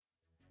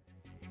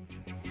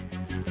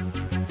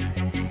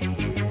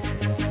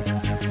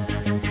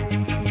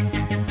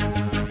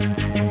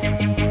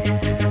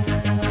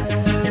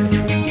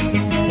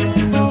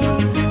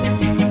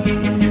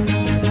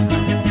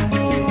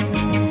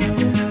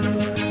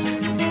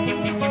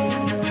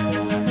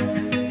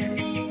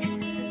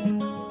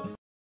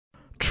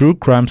True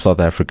Crime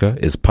South Africa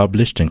is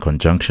published in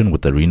conjunction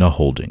with Arena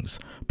Holdings,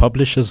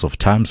 publishers of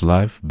Times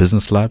Live,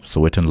 Business Live,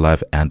 Sowetan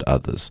Live, and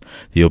others.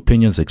 The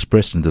opinions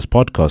expressed in this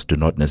podcast do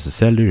not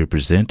necessarily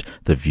represent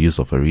the views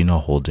of Arena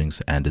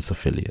Holdings and its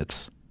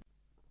affiliates.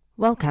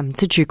 Welcome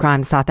to True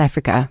Crime South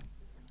Africa.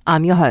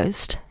 I'm your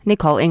host,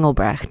 Nicole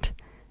Engelbrecht,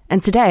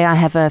 and today I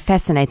have a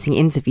fascinating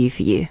interview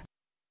for you.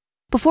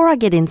 Before I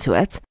get into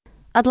it,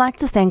 I'd like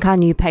to thank our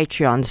new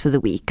Patreons for the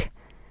week.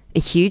 A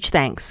huge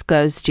thanks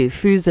goes to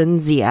Fuzan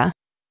Zia,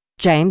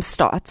 James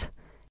Stott,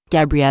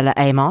 Gabriella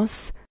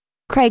Amos,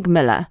 Craig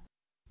Miller,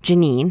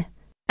 Janine,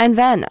 and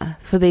Vanna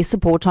for their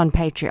support on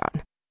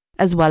Patreon,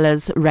 as well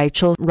as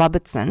Rachel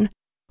Robertson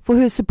for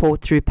her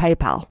support through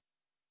PayPal.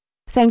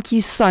 Thank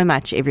you so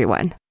much,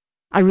 everyone.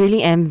 I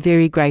really am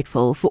very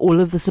grateful for all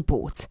of the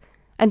support.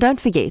 And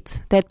don't forget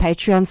that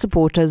Patreon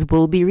supporters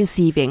will be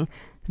receiving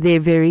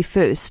their very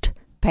first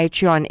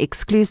Patreon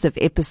exclusive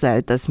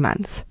episode this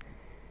month.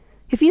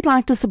 If you'd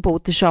like to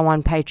support the show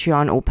on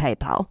Patreon or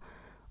PayPal,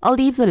 I'll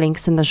leave the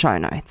links in the show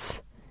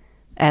notes.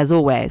 As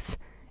always,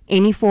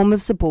 any form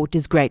of support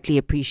is greatly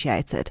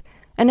appreciated,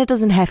 and it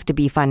doesn't have to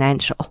be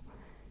financial.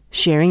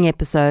 Sharing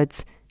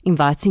episodes,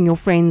 inviting your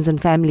friends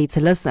and family to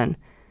listen,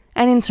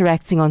 and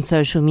interacting on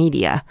social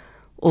media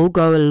all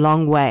go a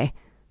long way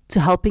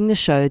to helping the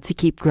show to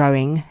keep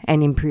growing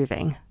and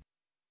improving.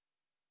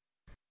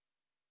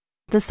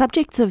 The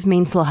subject of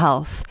mental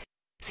health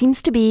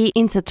seems to be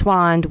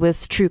intertwined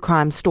with true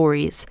crime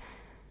stories,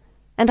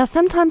 and I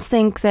sometimes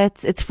think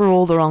that it's for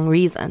all the wrong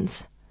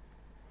reasons.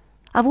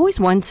 I've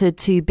always wanted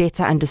to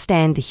better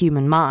understand the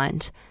human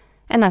mind,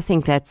 and I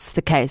think that's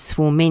the case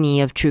for many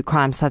of True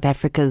Crime South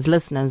Africa's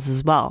listeners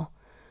as well.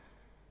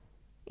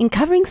 In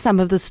covering some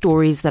of the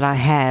stories that I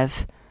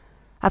have,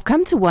 I've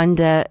come to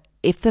wonder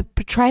if the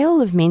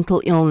portrayal of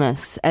mental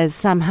illness as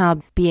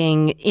somehow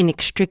being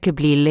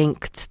inextricably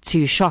linked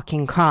to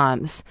shocking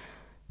crimes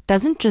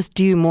doesn't just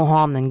do more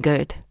harm than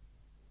good.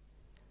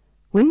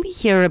 When we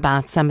hear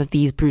about some of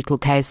these brutal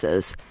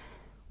cases,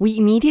 we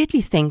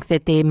immediately think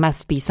that there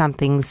must be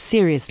something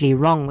seriously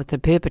wrong with the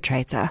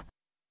perpetrator.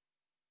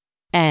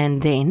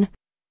 And then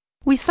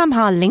we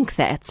somehow link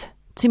that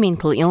to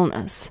mental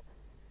illness,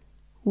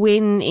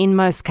 when in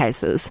most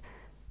cases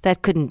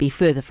that couldn't be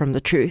further from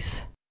the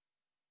truth.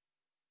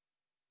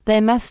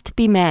 They must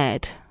be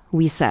mad,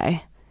 we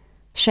say,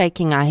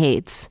 shaking our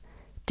heads,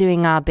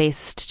 doing our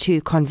best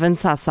to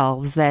convince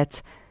ourselves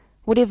that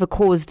whatever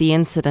caused the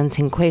incident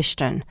in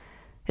question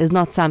is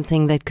not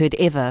something that could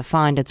ever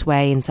find its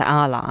way into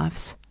our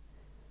lives.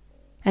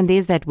 And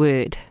there's that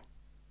word,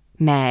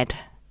 mad.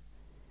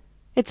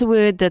 It's a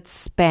word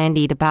that's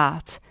bandied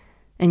about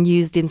and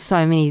used in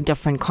so many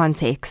different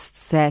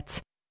contexts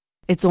that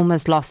it's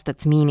almost lost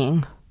its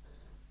meaning,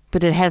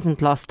 but it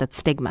hasn't lost its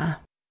stigma.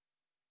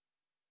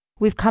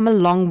 We've come a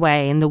long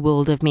way in the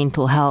world of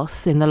mental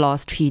health in the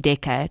last few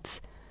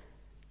decades.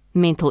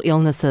 Mental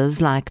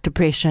illnesses like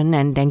depression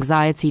and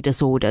anxiety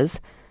disorders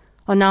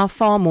are now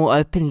far more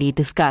openly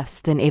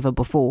discussed than ever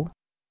before.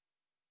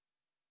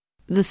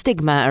 The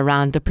stigma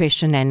around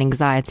depression and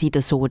anxiety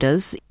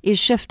disorders is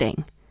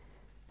shifting,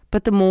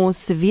 but the more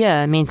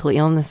severe mental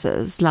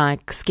illnesses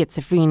like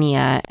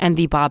schizophrenia and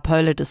the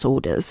bipolar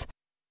disorders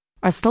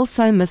are still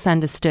so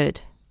misunderstood.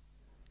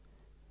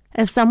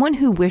 As someone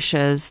who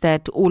wishes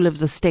that all of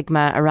the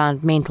stigma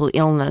around mental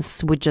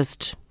illness would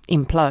just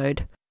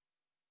implode,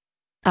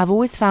 I've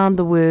always found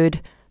the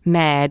word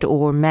mad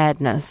or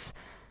madness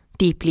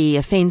deeply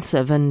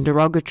offensive and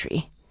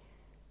derogatory.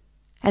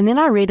 And then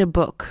I read a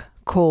book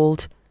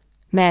called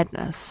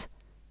Madness,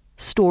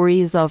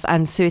 Stories of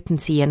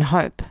Uncertainty and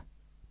Hope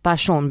by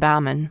Sean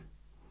Bauman.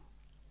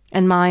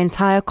 And my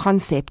entire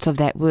concept of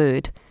that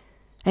word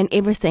and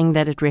everything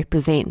that it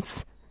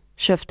represents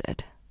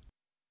shifted.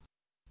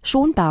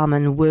 Sean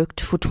Bauman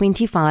worked for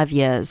 25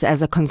 years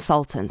as a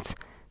consultant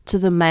to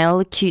the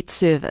male acute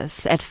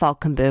service at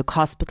Valkenburg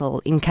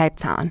Hospital in Cape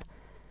Town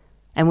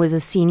and was a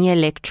senior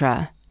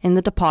lecturer in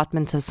the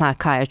Department of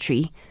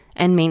Psychiatry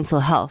and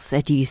Mental Health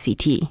at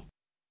UCT.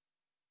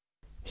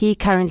 He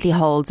currently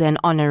holds an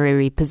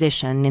honorary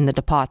position in the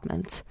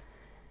department.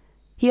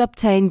 He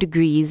obtained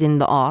degrees in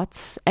the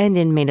arts and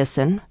in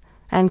medicine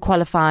and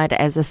qualified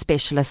as a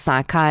specialist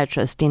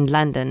psychiatrist in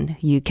London,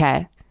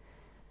 UK.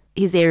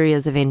 His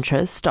areas of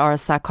interest are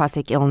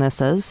psychotic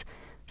illnesses,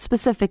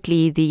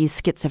 specifically the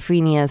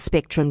schizophrenia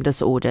spectrum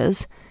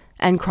disorders,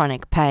 and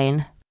chronic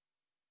pain.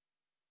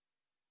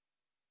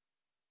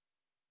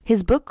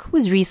 His book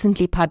was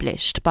recently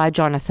published by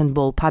Jonathan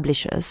Ball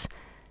Publishers,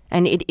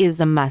 and it is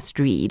a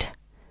must-read.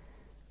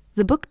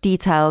 The book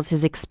details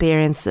his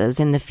experiences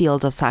in the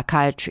field of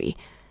psychiatry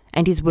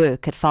and his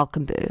work at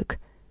Valkenburg,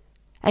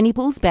 and he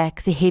pulls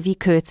back the heavy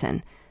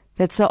curtain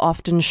that so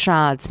often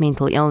shrouds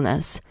mental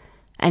illness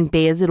and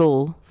bears it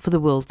all for the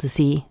world to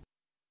see.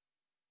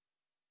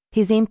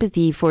 His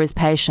empathy for his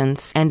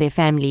patients and their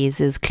families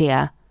is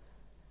clear.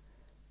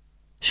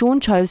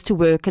 Sean chose to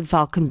work at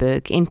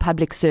Valkenburg in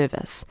public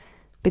service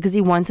because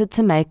he wanted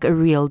to make a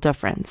real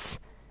difference,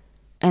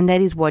 and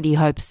that is what he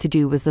hopes to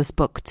do with this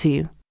book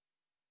too.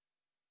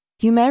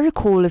 You may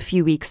recall a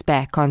few weeks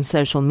back on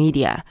social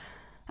media,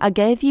 I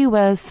gave you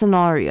a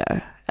scenario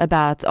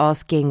about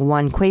asking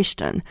one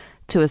question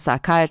to a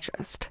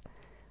psychiatrist.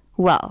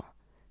 Well,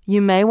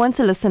 you may want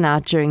to listen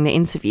out during the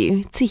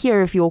interview to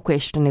hear if your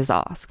question is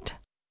asked.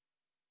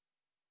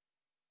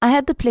 I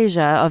had the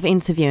pleasure of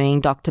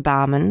interviewing Dr.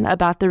 Bauman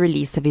about the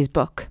release of his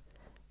book.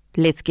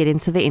 Let's get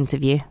into the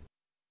interview.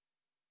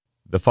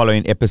 The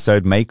following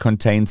episode may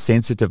contain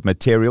sensitive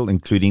material,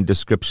 including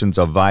descriptions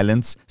of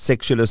violence,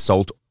 sexual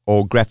assault,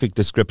 or graphic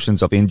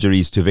descriptions of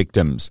injuries to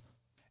victims.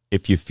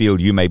 If you feel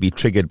you may be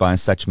triggered by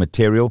such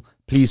material,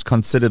 please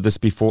consider this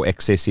before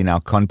accessing our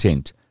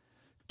content.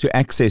 To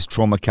access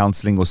trauma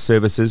counseling or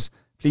services,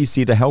 please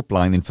see the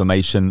helpline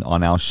information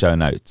on our show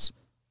notes.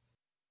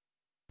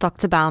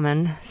 Dr.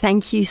 Bauman,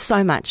 thank you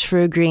so much for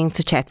agreeing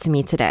to chat to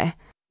me today.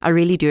 I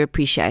really do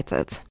appreciate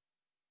it.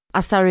 I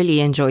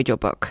thoroughly enjoyed your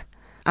book.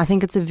 I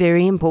think it's a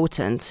very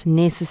important,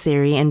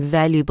 necessary, and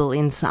valuable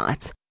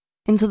insight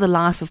into the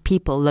life of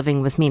people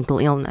living with mental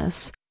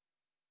illness.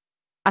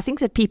 I think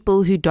that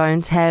people who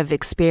don't have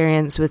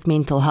experience with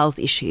mental health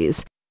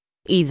issues,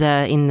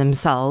 either in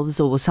themselves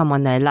or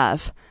someone they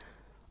love,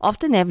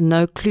 often have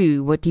no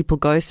clue what people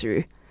go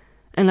through,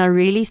 and I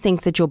really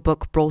think that your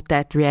book brought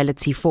that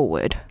reality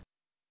forward.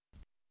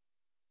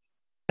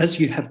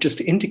 As you have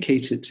just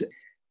indicated,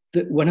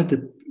 that one of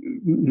the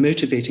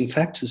motivating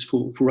factors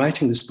for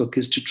writing this book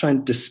is to try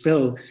and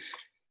dispel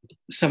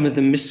some of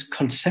the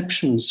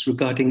misconceptions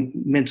regarding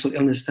mental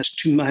illness that,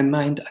 to my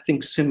mind, I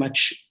think so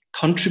much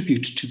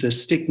contribute to the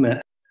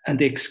stigma and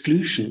the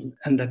exclusion,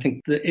 and I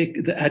think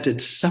the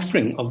added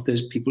suffering of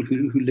those people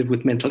who live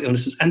with mental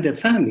illnesses and their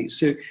families.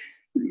 So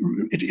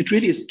it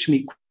really is, to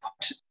me,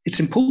 it's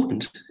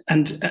important.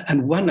 And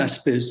one, I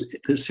suppose,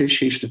 the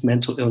association of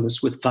mental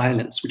illness with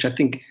violence, which I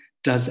think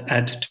does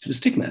add to the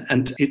stigma,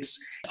 and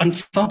it's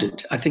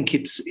unfounded. I think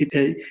it's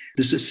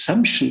this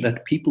assumption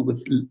that people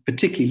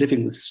particularly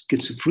living with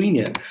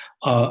schizophrenia,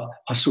 are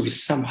sort of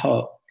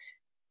somehow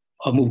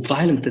are more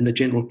violent than the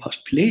general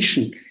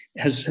population.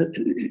 There's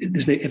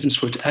no evidence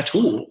for it at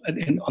all.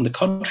 And on the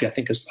contrary, I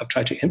think, as I've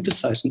tried to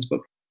emphasize in this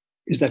book,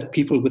 is that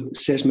people with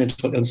serious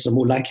mental illness are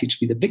more likely to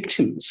be the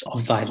victims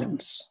of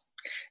violence.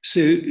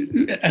 So,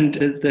 and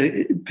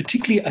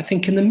particularly, I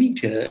think, in the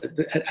media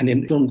and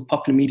in the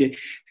popular media,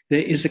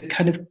 there is a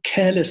kind of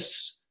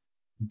careless,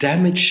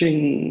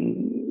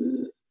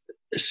 damaging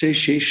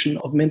association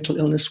of mental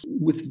illness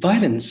with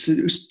violence.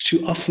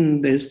 Too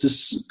often there's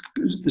this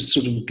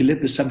sort of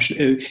glib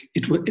assumption,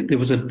 there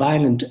was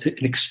an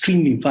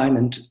extremely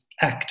violent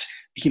act,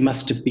 he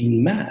must have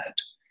been mad.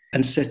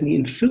 And certainly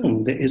in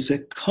film, there is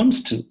a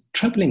constant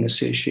troubling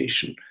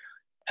association.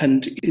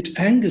 And it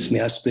angers me,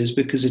 I suppose,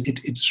 because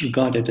it's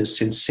regarded as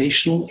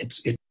sensational,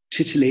 it's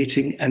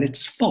titillating, and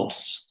it's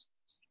false.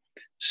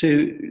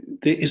 So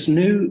there is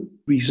no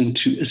reason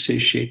to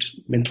associate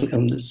mental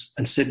illness,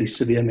 and certainly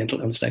severe mental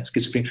illness like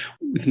schizophrenia,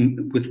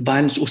 with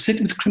violence, or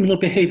certainly with criminal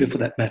behavior for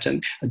that matter.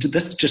 And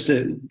that's just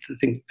the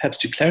thing perhaps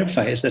to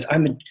clarify, is that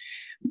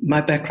my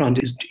background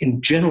is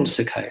in general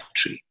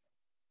psychiatry.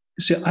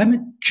 So I'm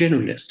a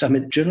generalist, I'm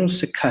a general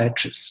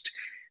psychiatrist.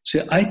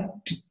 So I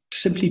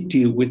simply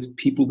deal with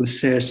people with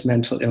serious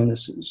mental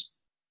illnesses,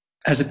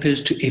 as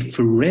opposed to a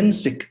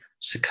forensic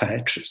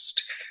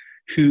psychiatrist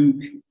who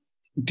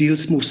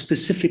deals more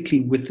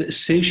specifically with the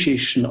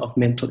association of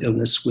mental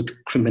illness with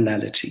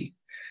criminality.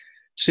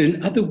 So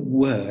in other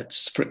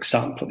words, for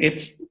example,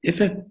 if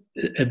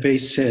a very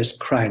serious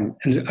crime,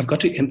 and I've got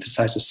to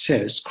emphasize a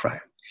serious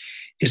crime,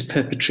 is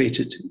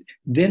perpetrated,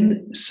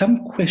 then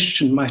some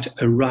question might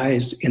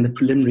arise in the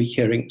preliminary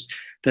hearings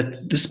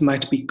that this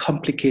might be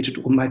complicated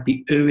or might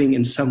be owing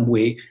in some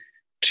way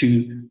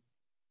to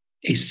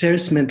a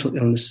serious mental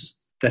illness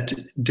that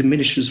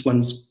diminishes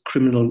one's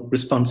criminal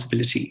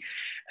responsibility.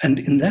 And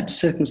in that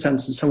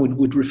circumstance, someone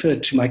would refer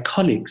to my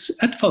colleagues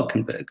at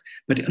Valkenburg,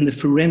 but in the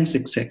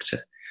forensic sector,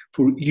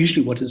 for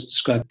usually what is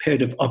described a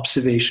period of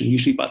observation,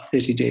 usually about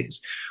 30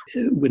 days,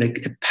 when a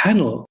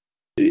panel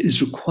is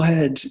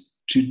required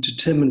to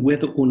determine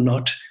whether or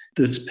not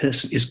this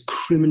person is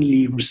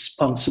criminally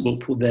responsible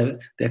for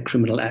their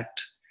criminal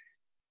act.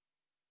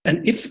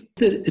 And if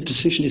the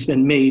decision is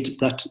then made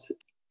that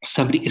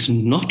somebody is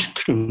not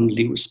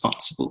criminally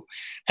responsible,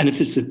 and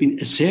if it's been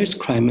a serious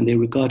crime and they're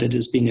regarded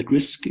as being at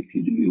risk,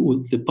 or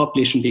the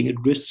population being at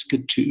risk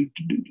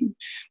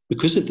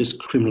because of this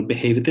criminal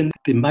behavior, then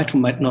they might or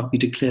might not be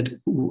declared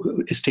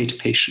a state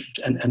patient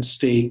and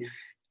stay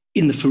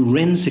in the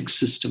forensic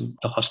system of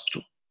the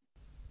hospital.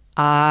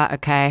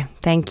 Okay.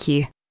 Thank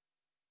you.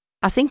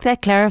 I think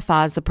that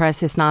clarifies the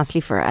process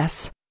nicely for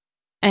us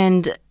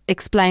and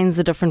explains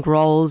the different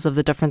roles of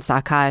the different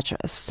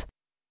psychiatrists.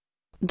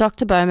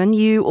 Dr. Bauman,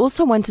 you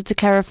also wanted to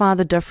clarify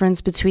the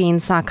difference between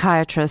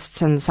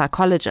psychiatrists and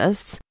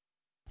psychologists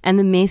and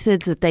the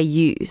methods that they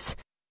use,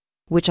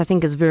 which I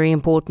think is very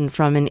important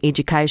from an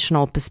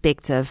educational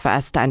perspective for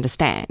us to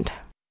understand.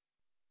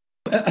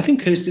 I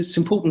think it's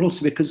important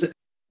also because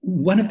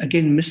one of,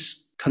 again,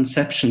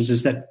 misconceptions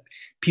is that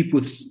people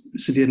with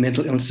severe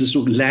mental illnesses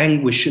sort of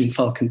languish in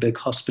Falkenberg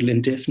Hospital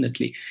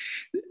indefinitely.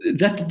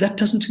 That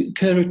doesn't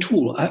occur at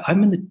all.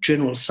 I'm in the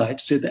general site,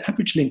 so the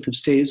average length of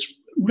stay is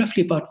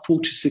roughly about 4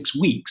 to 6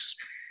 weeks.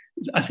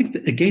 I think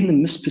that, again, the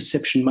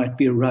misperception might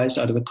be arise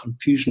out of a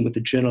confusion with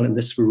the general and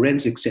this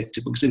forensic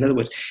sector, because in other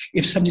words,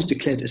 if somebody's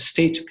declared a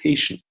state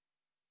patient,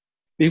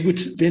 they would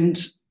then,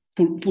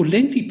 for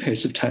lengthy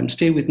periods of time,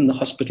 stay within the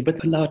hospital,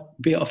 but allowed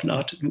very often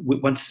out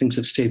once things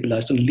have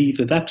stabilized on leave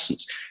of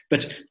absence.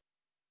 But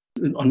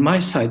on my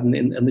side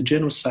and the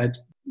general side,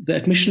 the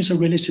admissions are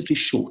relatively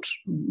short,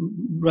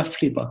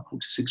 roughly about 4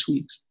 to 6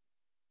 weeks.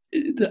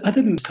 The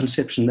other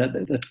misconception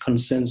that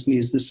concerns me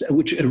is this,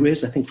 which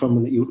arose, I think,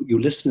 from your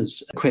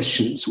listeners'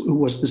 questions,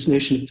 was this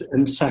notion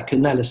of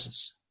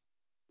psychoanalysis.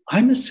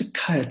 I'm a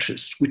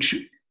psychiatrist, which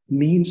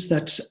means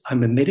that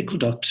I'm a medical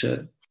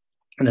doctor.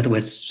 In other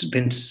words,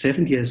 spent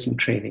 7 years in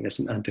training as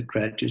an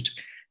undergraduate,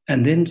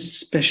 and then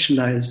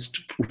specialized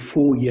for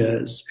 4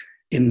 years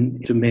in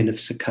the domain of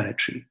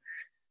psychiatry.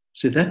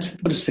 So that's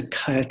what a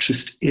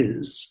psychiatrist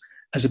is,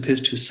 as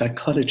opposed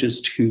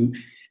to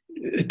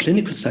a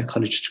clinical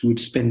psychologist who would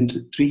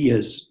spend 3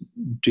 years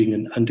doing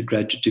an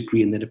undergraduate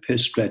degree and then a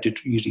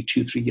postgraduate, usually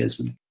 2-3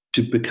 years,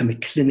 to become a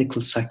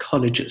clinical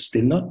psychologist.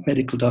 They're not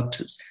medical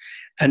doctors.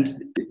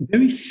 And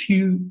very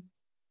few,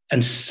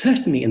 and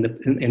certainly in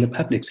the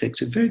public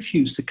sector, very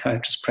few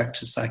psychiatrists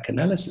practice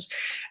psychoanalysis.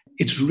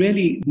 It's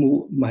really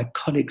more my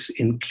colleagues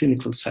in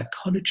clinical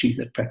psychology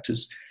that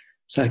practice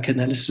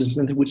psychoanalysis,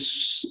 and that would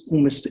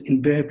almost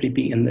invariably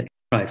be in the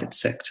private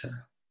sector.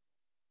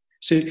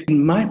 So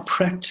in my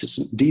practice,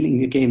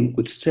 dealing again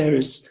with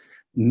Sarah's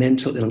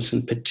mental illness,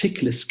 in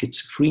particular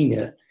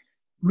schizophrenia,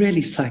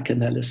 really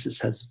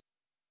psychoanalysis has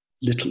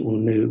little or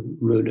no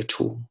role at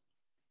all.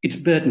 It's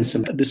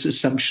burdensome. This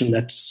assumption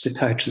that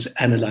psychiatrists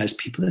analyze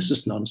people is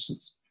just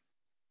nonsense.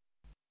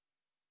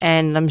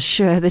 And I'm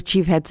sure that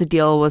you've had to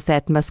deal with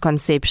that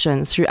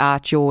misconception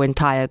throughout your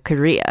entire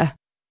career.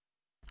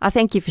 I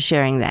thank you for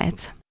sharing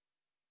that.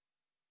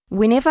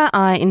 Whenever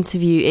I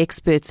interview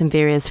experts in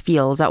various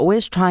fields, I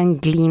always try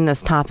and glean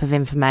this type of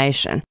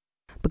information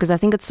because I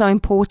think it's so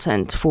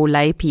important for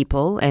lay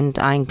people, and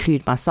I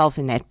include myself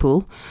in that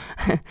pool,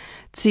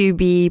 to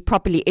be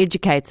properly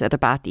educated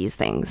about these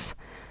things.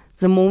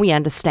 The more we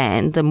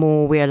understand, the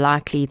more we're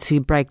likely to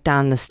break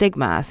down the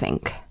stigma, I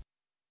think.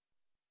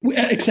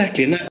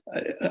 Exactly. And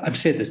I've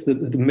said this, the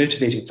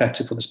motivating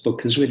factor for this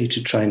book is really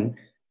to try and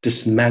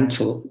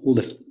dismantle all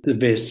the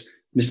various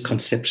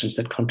misconceptions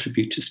that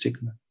contribute to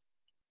stigma.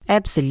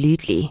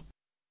 Absolutely.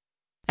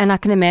 And I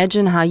can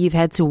imagine how you've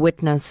had to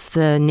witness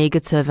the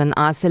negative and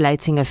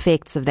isolating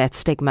effects of that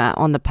stigma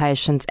on the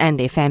patients and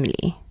their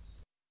family.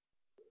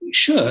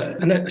 Sure.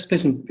 And I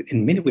suppose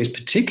in many ways,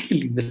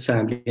 particularly the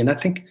family. And I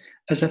think,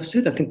 as I've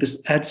said, I think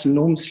this adds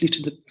enormously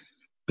to the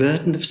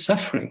burden of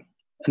suffering,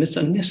 and it's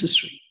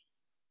unnecessary.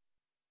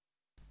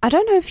 I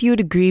don't know if you would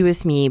agree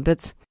with me,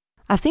 but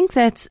I think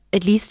that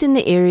at least in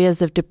the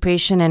areas of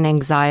depression and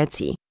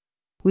anxiety,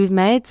 we've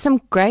made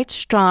some great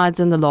strides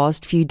in the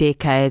last few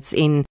decades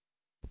in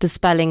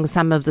dispelling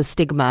some of the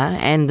stigma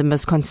and the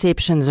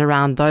misconceptions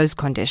around those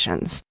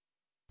conditions.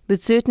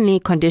 But certainly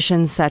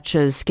conditions such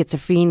as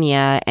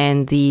schizophrenia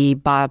and the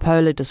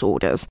bipolar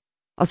disorders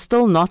are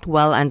still not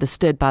well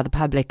understood by the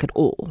public at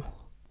all.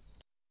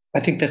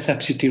 I think that's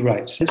absolutely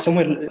right.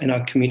 Somewhere in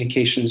our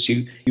communications,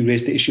 you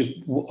raised the issue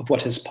of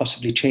what has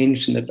possibly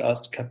changed in the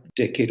last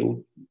decade or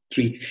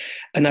three.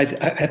 And I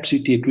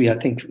absolutely agree. I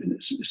think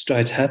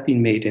strides have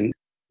been made in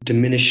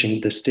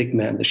diminishing the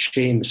stigma and the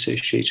shame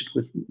associated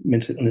with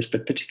mental illness,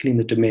 but particularly in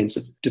the domains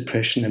of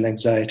depression and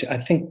anxiety. I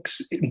think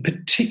in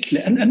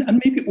particular, and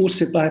maybe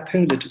also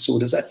bipolar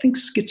disorders, I think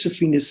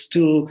schizophrenia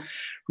still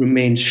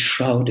remains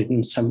shrouded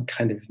in some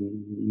kind of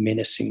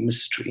menacing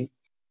mystery.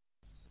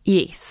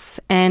 Yes,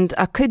 and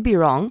I could be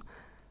wrong,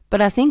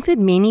 but I think that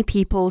many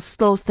people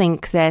still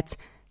think that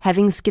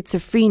having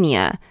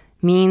schizophrenia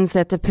means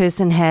that the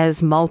person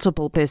has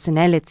multiple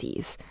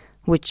personalities,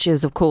 which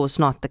is of course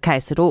not the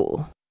case at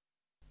all.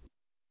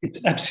 It's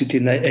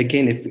absolutely,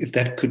 again, if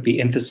that could be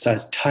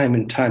emphasized time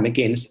and time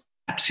again, it's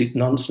absolute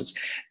nonsense.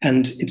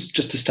 And it's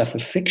just a stuff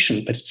of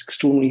fiction, but it's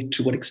extraordinary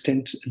to what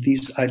extent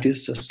these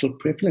ideas are still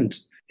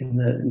prevalent in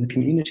the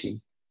community.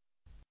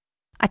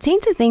 I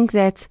tend to think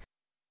that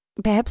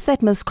perhaps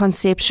that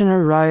misconception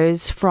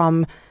arose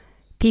from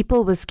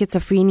people with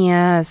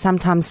schizophrenia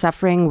sometimes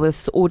suffering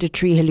with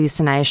auditory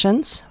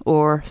hallucinations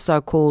or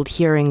so-called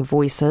hearing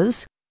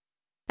voices.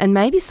 And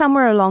maybe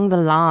somewhere along the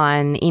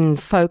line in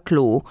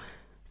folklore,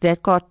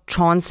 that got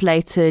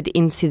translated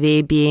into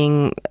there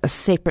being a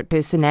separate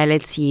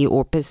personality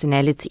or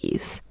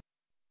personalities.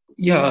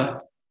 Yeah.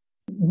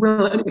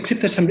 Well,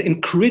 except that some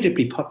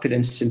incredibly popular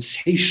and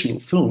sensational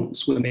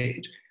films were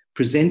made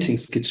presenting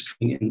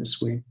schizophrenia in this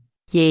way.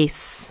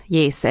 Yes,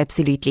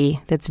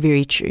 absolutely. That's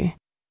very true.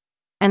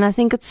 And I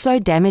think it's so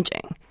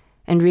damaging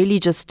and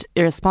really just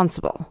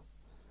irresponsible.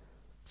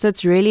 So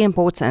it's really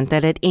important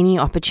that at any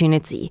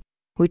opportunity,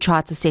 we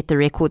try to set the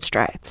record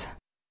straight.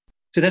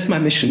 So that's my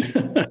mission.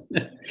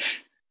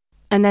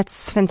 And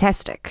that's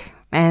fantastic.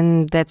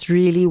 And that's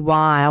really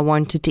why I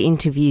wanted to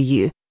interview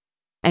you,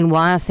 and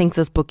why I think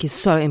this book is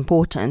so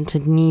important.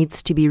 It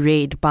needs to be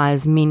read by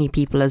as many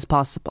people as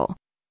possible,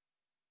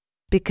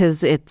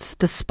 because it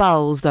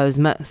dispels those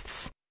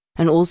myths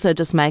and also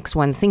just makes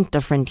one think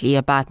differently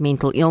about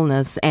mental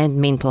illness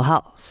and mental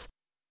health.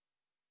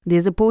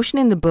 There's a portion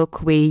in the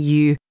book where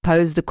you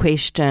pose the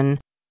question,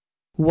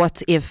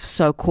 what if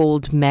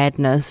so-called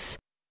madness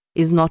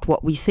is not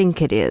what we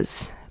think it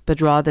is, but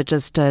rather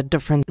just a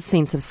different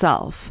sense of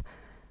self?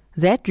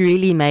 That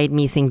really made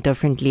me think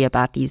differently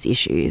about these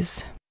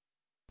issues.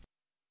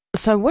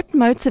 So what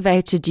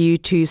motivated you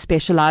to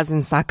specialize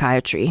in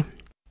psychiatry?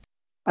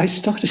 I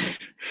did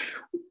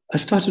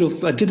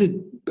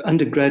an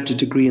undergraduate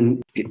degree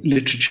in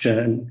literature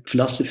and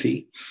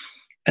philosophy,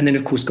 and then,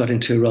 of course, got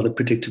into a rather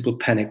predictable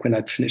panic when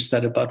I'd finished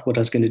that about what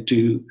I was going to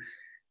do.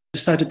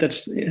 Decided that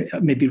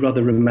maybe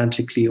rather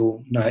romantically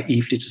or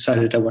naively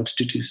decided I wanted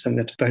to do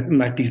something that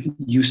might be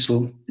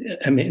useful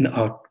in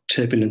our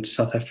turbulent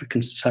South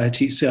African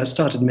society. So I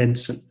started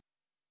medicine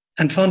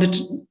and found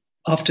it,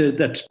 after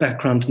that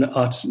background in the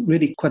arts,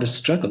 really quite a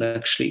struggle,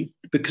 actually,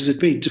 because it's a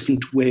very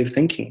different way of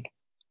thinking.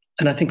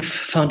 And I think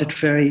found it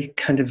very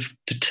kind of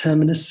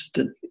determinist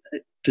and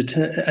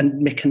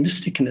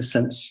mechanistic in a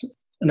sense.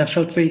 And I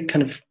felt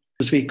it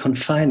was very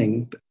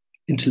confining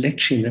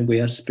intellectually in a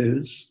way, I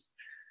suppose.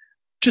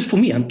 Just for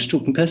me, I'm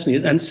talking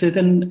personally. And so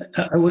then,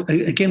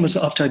 again, was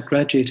after I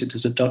graduated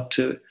as a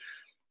doctor,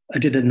 I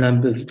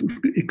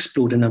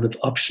explored a number of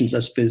options, I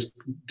suppose,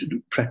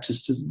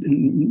 practiced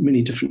in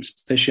many different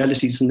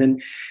specialities. And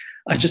then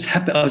I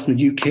was in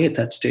the UK at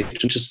that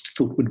stage and just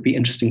thought it would be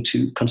interesting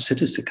to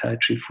consider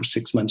psychiatry for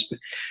 6 months, but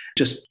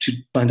just to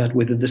find out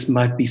whether this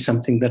might be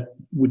something that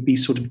would be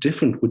sort of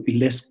different, would be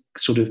less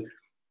sort of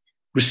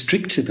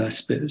restrictive, I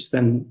suppose,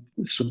 than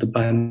sort of the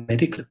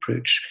biomedical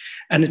approach.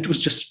 And it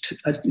was just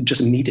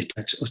immediate.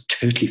 I was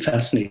totally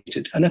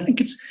fascinated. And I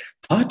think it's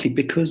partly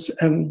because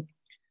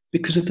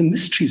of the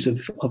mysteries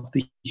of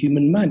the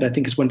human mind. I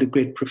think it's one of the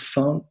great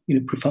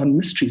profound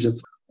mysteries of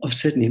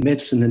certainly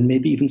medicine and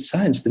maybe even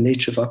science, the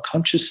nature of our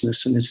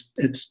consciousness and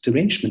its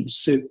derangements.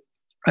 So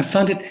I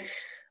found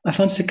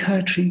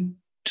psychiatry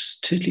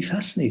just totally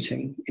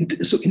fascinating.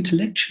 So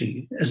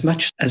intellectually, as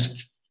much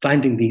as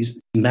finding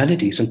these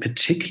maladies, and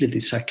particularly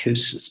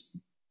psychosis,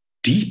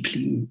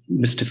 deeply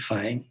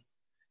mystifying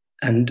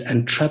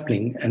and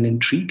troubling and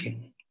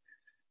intriguing.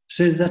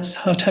 So that's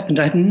how it happened.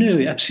 I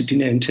had absolutely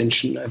no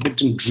intention. I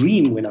didn't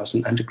dream when I was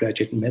an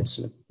undergraduate in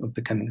medicine of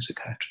becoming a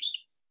psychiatrist.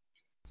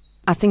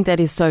 I think that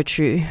is so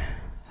true.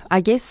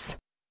 I guess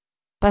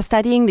by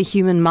studying the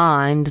human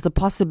mind, the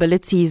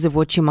possibilities of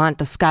what you might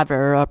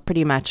discover are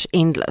pretty much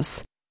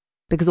endless.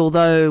 Because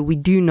although we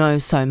do know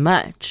so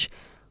much,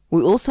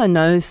 we also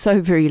know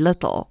so very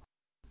little.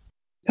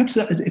 Perhaps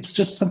it's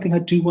just something I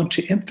do want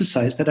to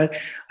emphasize, that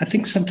I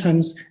think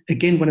sometimes,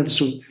 again, one of the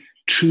sort of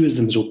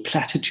truisms or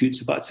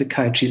platitudes about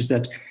psychiatry is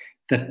that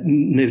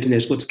nobody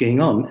knows what's going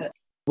on.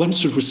 One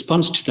sort of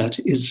response to that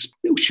is,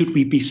 should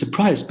we be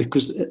surprised?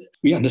 Because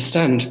we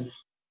understand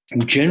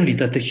generally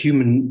that the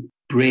human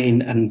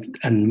brain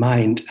and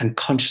mind and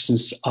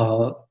consciousness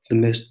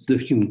the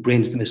human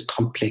brain is the most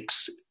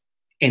complex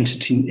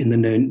entity in the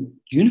known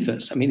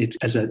universe. I mean,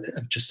 as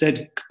I've just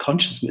said,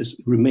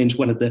 consciousness remains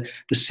one of the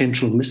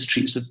central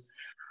mysteries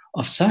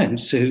of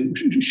science. So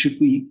should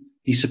we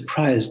be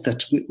surprised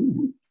that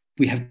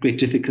we have great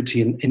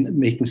difficulty in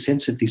making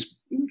sense of these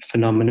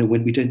phenomena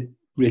when we don't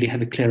really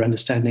have a clear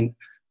understanding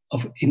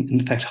of,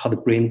 in fact, how the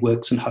brain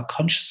works and how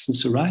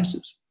consciousness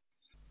arises?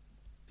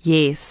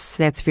 Yes,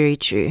 that's very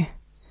true.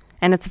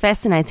 And it's a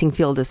fascinating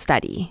field of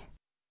study.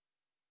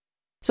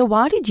 So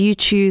why did you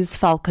choose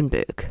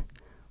Valkenburg?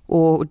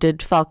 Or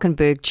did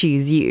Valkenburg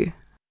choose you?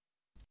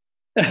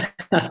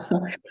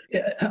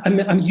 I'm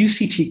a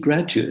UCT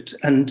graduate,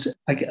 and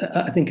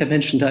I think I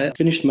mentioned I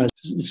finished my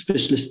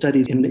specialist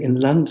studies in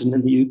London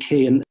in the UK,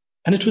 and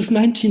it was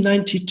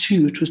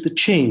 1992. It was the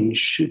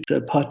change.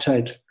 The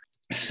apartheid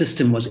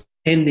system was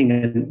ending,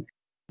 and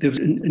there was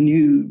a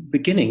new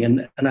beginning,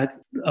 and I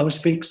was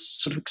very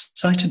sort of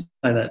excited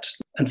by that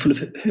and full of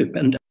hope,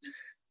 and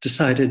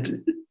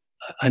decided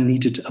I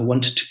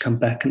wanted to come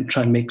back and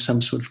try and make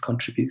some sort of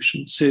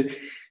contribution. So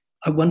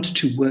I wanted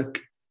to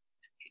work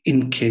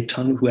in Cape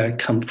Town, where I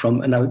come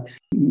from. And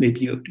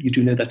maybe you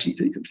do know that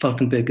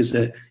Valkenburg is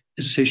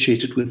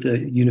associated with the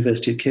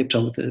University of Cape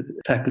Town, with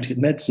the Faculty of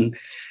Medicine.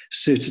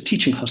 So it's a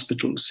teaching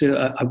hospital.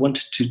 So I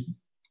wanted to,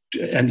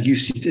 and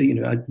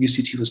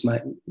UCT was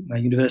my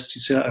university.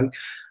 So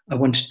I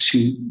wanted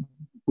to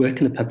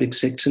work in the public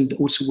sector and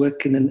also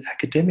work in an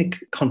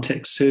academic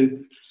context. So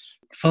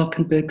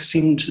Valkenburg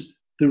seemed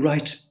the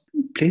right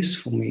place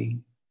for me.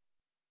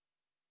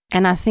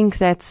 And I think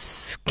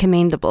that's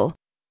commendable,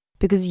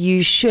 because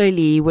you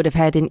surely would have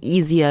had an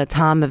easier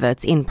time of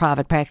it in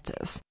private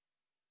practice.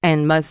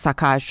 And most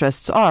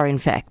psychiatrists are, in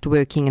fact,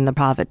 working in the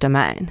private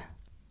domain.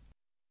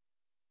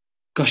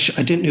 Gosh,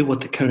 I don't know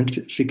what the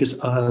current figures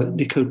are,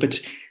 Nicole, but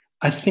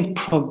I think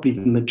probably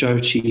the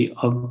majority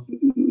of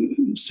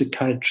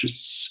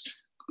psychiatrists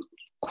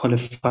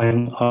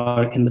qualifying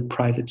are in the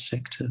private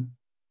sector.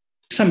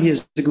 Some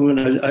years ago,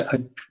 and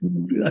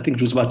I think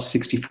it was about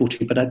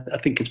 60-40, but I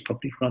think it's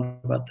probably around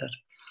about that.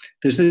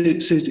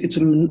 It's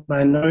a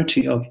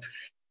minority of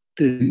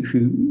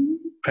who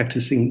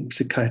practicing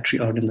psychiatry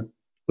are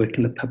work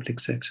in the public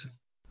sector.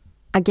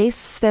 I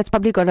guess that's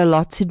probably got a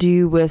lot to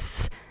do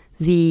with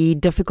the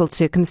difficult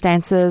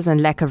circumstances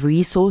and lack of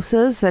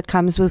resources that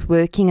comes with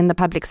working in the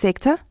public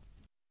sector.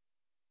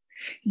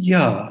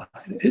 Yeah,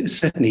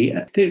 certainly.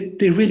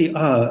 There really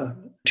are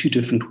two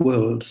different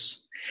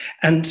worlds.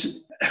 And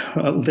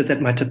that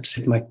might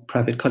upset my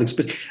private colleagues,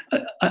 but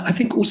I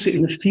think also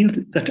in the field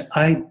that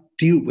I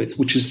deal with,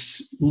 which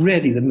is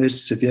really the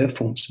most severe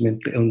forms of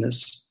mental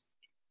illness,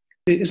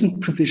 there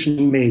isn't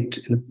provision made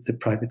in the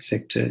private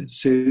sector.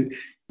 So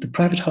the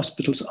private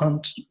hospitals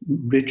aren't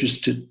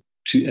registered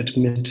to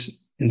admit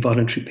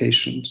involuntary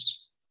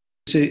patients.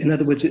 So in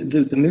other words,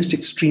 the most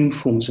extreme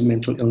forms of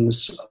mental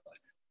illness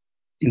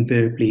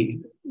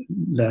invariably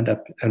land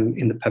up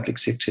in the public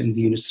sector in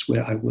the units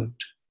where I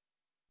worked.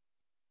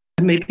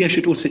 And maybe I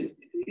should also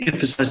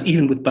emphasize,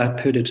 even with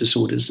bipolar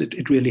disorders,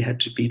 it really had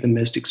to be the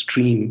most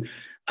extreme,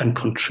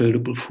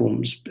 uncontrollable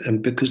forms,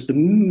 because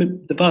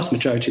the vast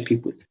majority of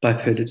people with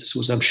bipolar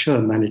disorders, I'm sure,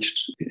 are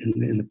managed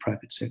in the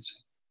private sector.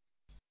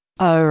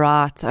 Oh,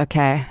 right.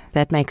 Okay.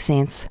 That makes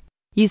sense.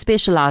 You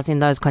specialize in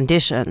those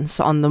conditions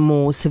on the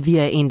more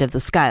severe end of the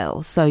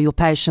scale, so your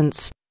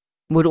patients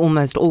would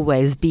almost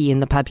always be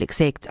in the public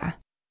sector.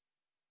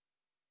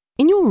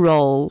 In your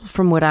role,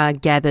 from what I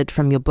gathered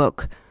from your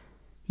book,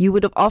 you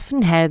would have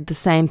often had the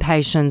same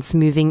patients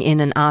moving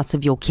in and out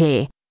of your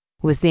care,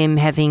 with them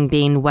having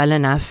been well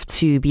enough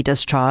to be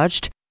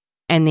discharged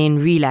and then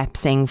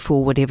relapsing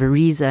for whatever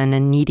reason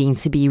and needing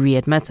to be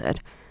readmitted.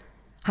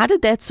 How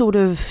did that sort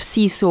of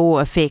seesaw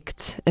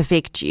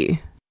affect you?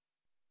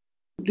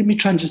 Let me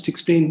try and just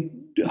explain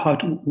how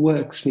it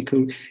works,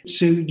 Nico.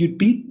 So you'd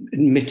be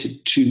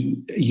admitted to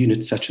a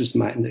unit such as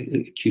mine,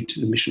 the acute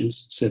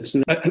admissions service.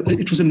 And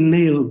it was a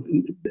male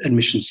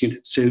admissions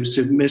unit, so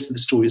most of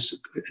the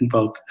stories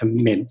involve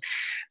men.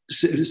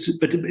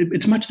 But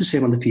it's much the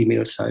same on the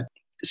female side.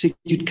 So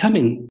you'd come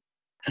in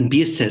and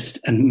be assessed,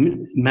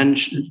 and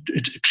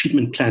a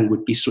treatment plan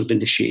would be sort of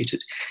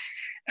initiated.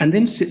 And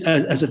then,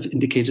 as I've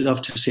indicated,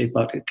 after, say,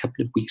 about a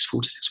couple of weeks,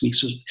 4 to 6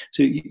 weeks,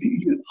 so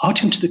you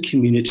out into the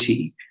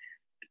community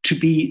to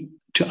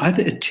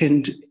either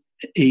attend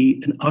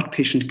an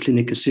outpatient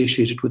clinic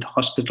associated with the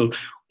hospital,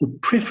 or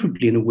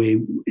preferably in a way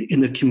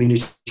in the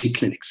community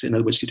clinics. In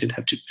other words, you didn't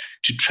have to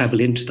travel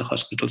into the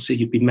hospital. So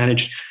you'd be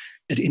managed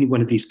at any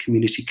one of these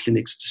community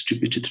clinics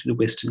distributed through the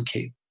Western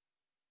Cape,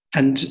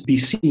 and be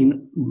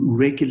seen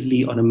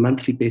regularly on a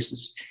monthly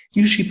basis,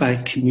 usually by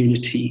a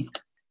community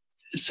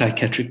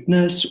psychiatric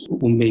nurse,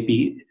 or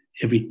maybe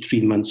every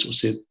 3 months or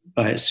so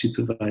by a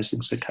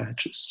supervising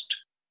psychiatrist.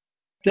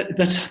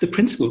 That's the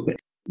principle. But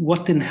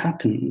what then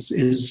happens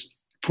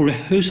is, for a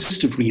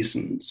host of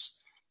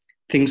reasons,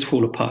 things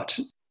fall apart.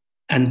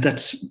 And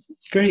that's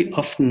very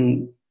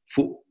often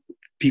for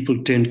people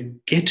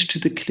don't get to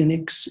the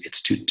clinics.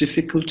 It's too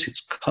difficult.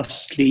 It's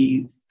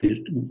costly. They're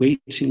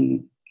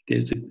waiting.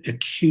 There's a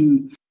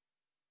queue.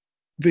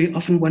 Very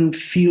often one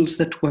feels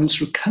that one's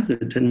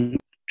recovered and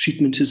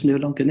treatment is no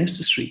longer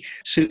necessary.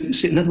 So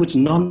in other words,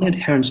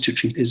 non-adherence to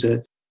treatment is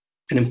an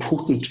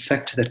important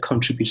factor that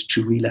contributes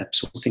to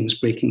relapse or things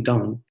breaking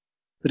down.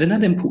 But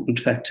another important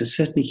factor,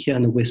 certainly here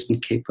in the Western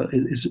Cape,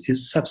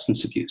 is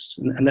substance abuse.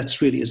 And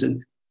that's really is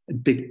a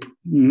big,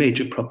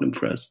 major problem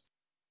for us.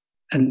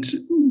 And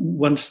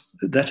once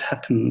that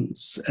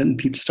happens and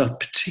people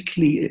start,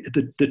 particularly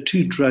the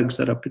two drugs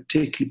that are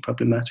particularly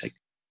problematic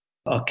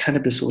are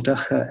cannabis or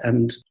dagga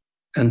and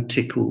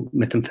antiqual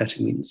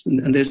methamphetamines.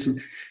 And those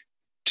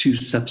two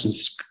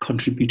substances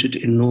contributed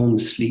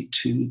enormously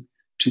to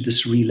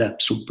this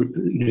relapse, or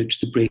to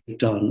the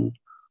breakdown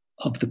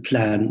of the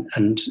plan,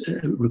 and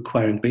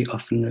requiring very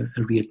often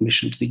a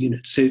readmission to the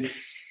unit. So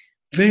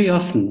very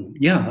often,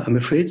 I'm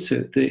afraid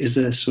so, there is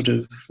a sort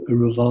of a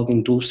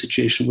revolving door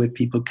situation where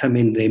people come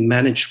in, they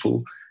manage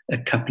for a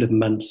couple of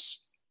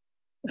months,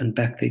 and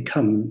back they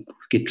come,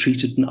 get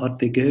treated, and out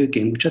they go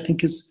again, which I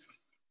think is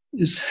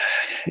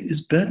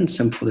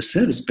burdensome for the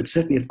service, but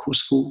certainly, of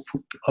course, for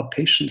our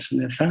patients and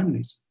their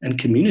families and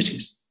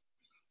communities.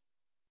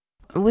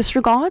 With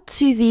regard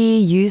to the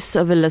use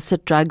of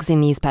illicit drugs in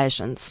these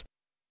patients,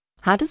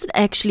 how does it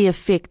actually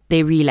affect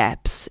their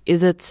relapse?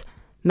 Is it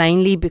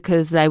mainly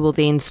because they will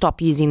then stop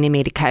using their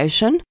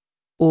medication,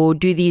 or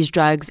do these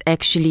drugs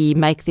actually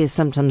make their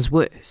symptoms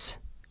worse?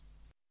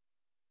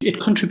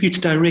 It contributes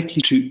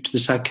directly to the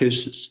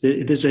psychosis.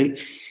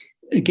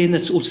 Again,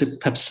 that's also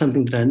perhaps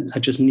something that I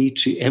just need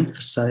to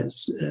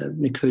emphasize,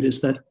 Nicole,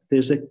 is that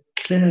there's a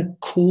clear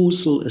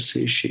causal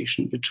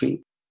association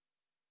between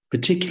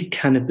particularly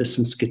cannabis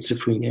and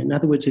schizophrenia. In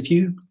other words,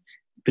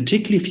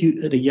 particularly if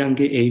you at a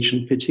younger age,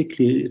 and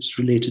particularly it's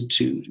related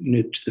to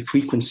the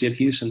frequency of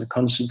use and the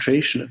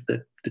concentration of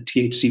the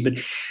THC, but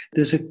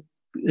there's a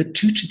 2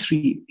 to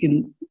 3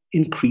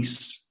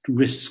 increased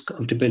risk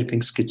of developing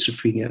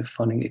schizophrenia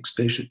following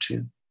exposure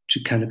to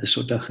cannabis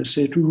or dagga.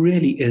 So it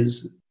really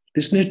is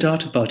There's no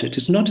doubt about it.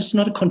 It's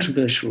not a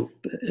controversial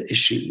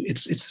issue.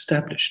 It's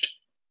established.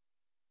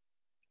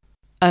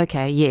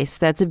 Okay, yes,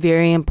 that's a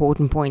very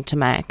important point to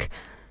make.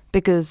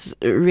 Because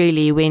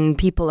really, when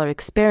people are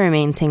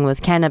experimenting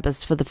with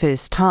cannabis for the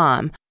first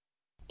time,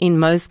 in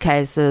most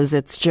cases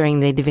it's during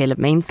their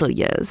developmental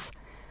years.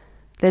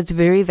 That's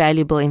very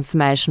valuable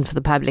information for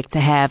the public to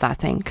have, I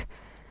think,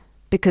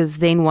 because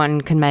then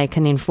one can make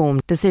an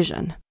informed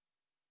decision.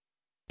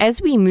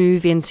 As we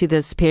move into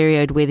this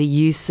period where the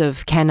use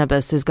of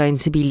cannabis is going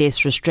to be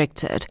less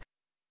restricted,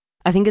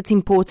 I think it's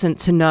important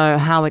to know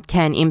how it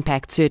can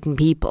impact certain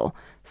people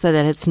so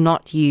that it's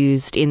not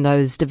used in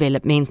those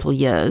developmental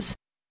years,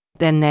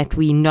 then that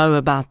we know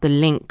about the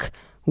link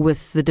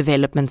with the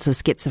developments of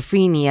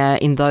schizophrenia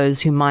in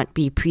those who might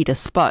be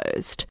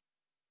predisposed.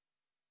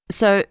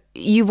 So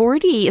you've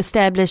already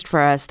established for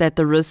us that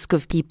the risk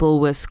of people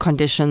with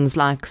conditions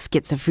like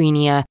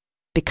schizophrenia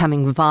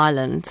becoming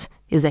violent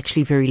is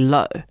actually very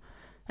low.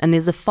 And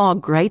there's a far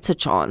greater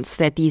chance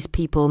that these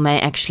people may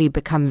actually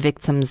become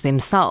victims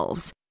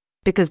themselves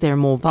because they're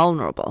more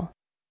vulnerable.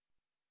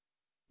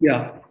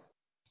 Yeah.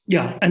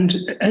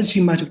 And as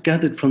you might have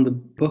gathered from the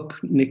book,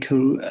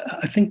 Nico,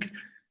 I think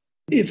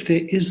if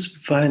there is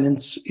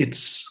violence,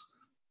 it's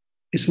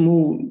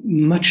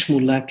much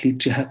more likely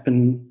to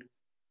happen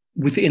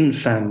within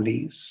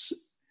families.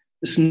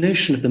 This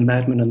notion of the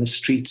madman on the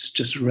streets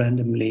just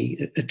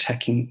randomly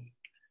attacking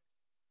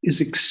is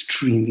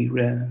extremely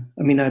rare.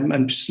 I mean,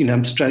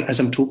 as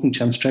I'm talking to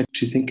you, I'm struck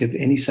to think of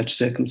any such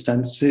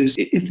circumstances.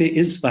 If there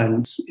is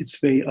violence, it's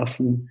very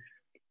often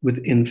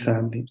within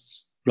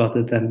families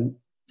rather than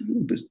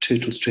with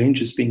total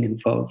strangers being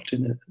involved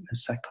in a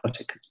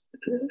psychotic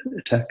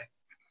attack.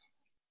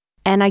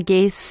 And I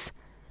guess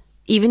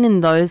even in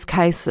those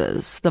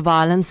cases, the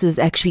violence is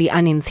actually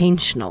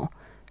unintentional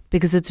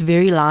because it's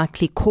very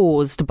likely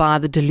caused by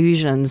the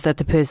delusions that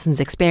the person's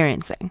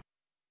experiencing.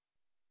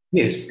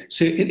 Yes.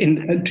 So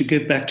to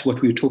go back to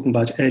what we were talking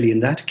about earlier,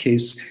 in that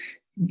case,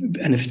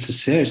 and if it's a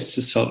serious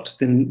assault,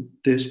 then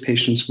those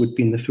patients would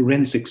be in the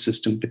forensic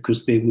system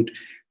because they would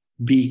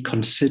be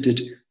considered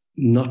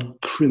not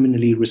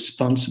criminally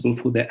responsible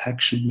for their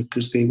action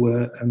because they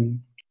were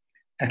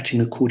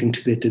acting according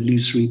to their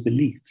delusory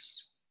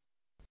beliefs.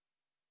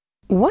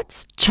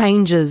 What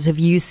changes have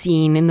you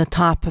seen in the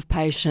type of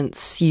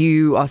patients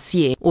you are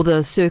seeing or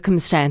the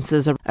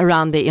circumstances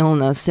around their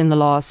illness in the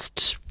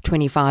last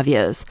 25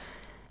 years?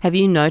 Have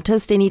you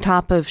noticed any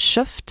type of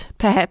shift,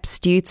 perhaps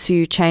due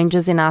to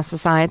changes in our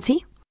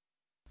society?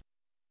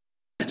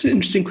 That's an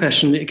interesting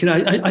question.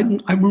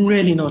 I'm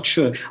really not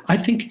sure. I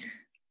think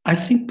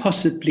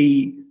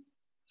possibly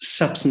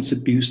substance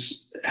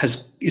abuse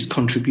is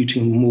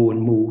contributing more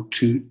and more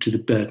to the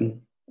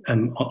burden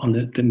on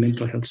the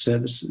mental health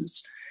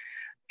services.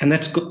 And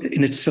that's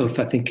in itself,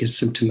 I think, is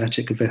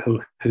symptomatic of a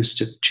whole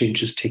host of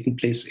changes taking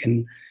place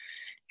in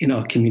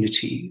our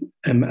community.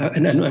 And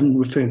I'm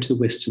referring to the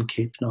Western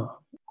Cape now.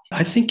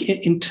 I think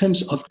in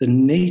terms of the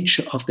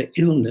nature of the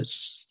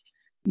illness,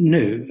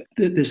 no,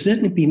 there's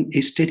certainly been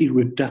a steady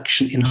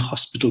reduction in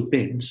hospital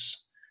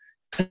beds.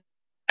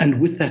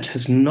 And with that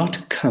has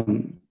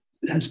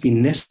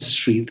been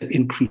necessary the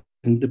increase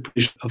in the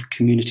provision of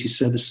community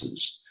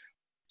services.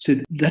 So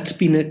that's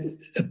been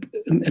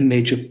a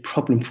major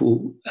problem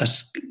for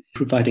us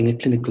providing a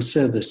clinical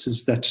service,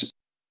 is that,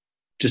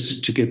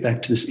 just to go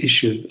back to this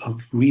issue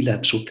of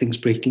relapse or things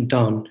breaking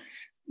down,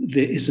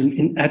 there is an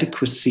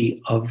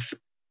inadequacy of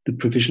the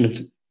provision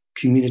of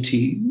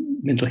community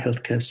mental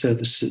health care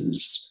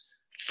services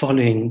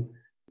following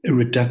a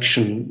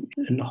reduction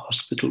in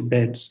hospital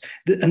beds.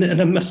 And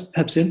I must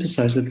perhaps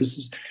emphasize that this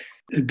is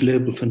a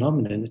global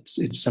phenomenon.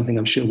 It's something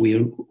I'm sure we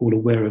are all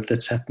aware of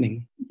that's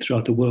happening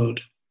throughout the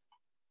world.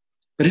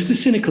 But it's a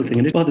cynical thing,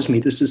 and it bothers me.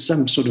 This is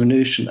some sort of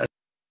notion that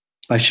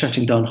by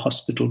shutting down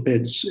hospital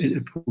beds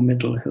for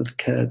mental health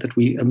care, that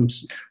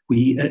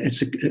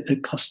it's a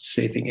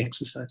cost-saving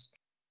exercise.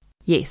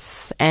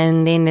 Yes,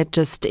 and then it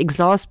just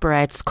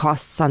exasperates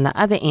costs on the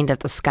other end of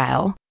the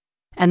scale,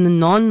 and the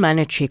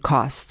non-monetary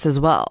costs as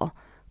well,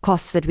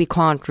 costs that we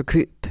can't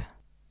recoup.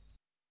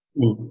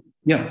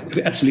 Yeah,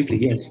 absolutely,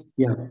 yes,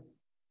 yeah.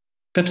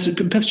 Perhaps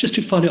just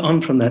to follow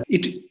on from that,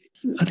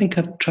 I think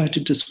I've tried to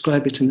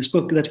describe it in this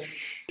book, that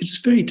it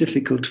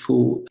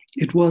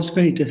was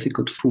very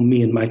difficult for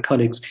me and my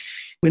colleagues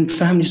when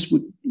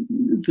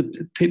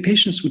the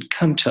patients would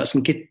come to us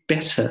and get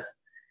better,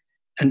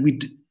 and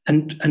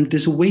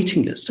there's a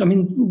waiting list. I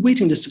mean,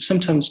 waiting list of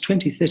sometimes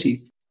 20,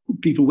 30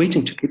 people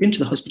waiting to get into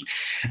the hospital.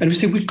 And we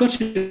say, we've got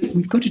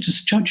to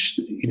discharge,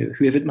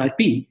 whoever it might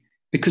be,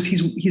 because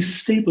he's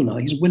stable now,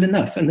 he's well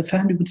enough. And the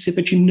family would say,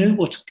 but you know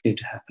what's going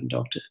to happen,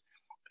 doctor.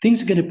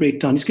 Things are going to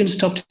break down. He's going to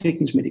stop taking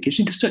his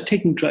medication. He's going to start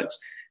taking drugs.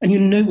 And you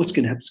know what's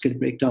going to happen. It's going to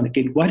break down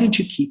again. Why don't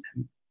you keep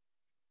him?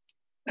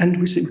 And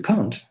we say, we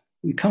can't.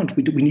 We can't.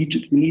 We need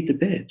the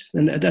bed.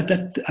 And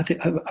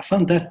I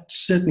found that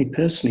certainly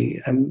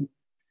personally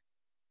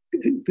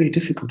very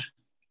difficult.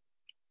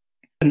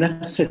 And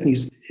that certainly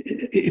is,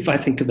 if I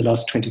think of the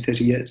last 20,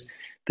 30 years,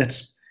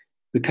 that's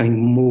becoming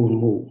more and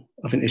more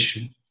of an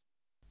issue.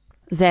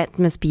 That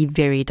must be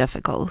very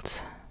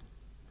difficult.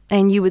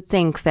 And you would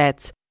think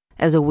that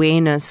as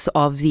awareness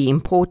of the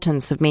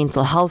importance of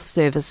mental health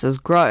services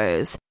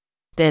grows,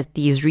 that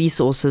these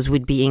resources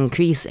would be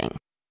increasing.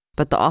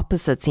 But the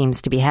opposite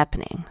seems to be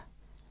happening.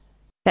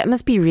 That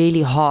must be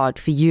really hard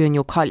for you and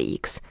your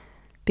colleagues,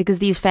 because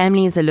these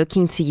families are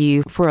looking to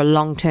you for a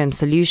long-term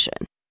solution,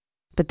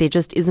 but there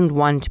just isn't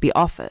one to be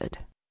offered.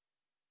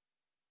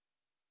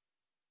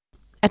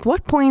 At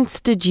what points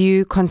did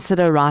you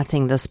consider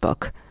writing this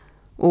book?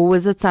 Or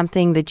was it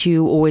something that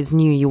you always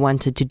knew you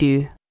wanted to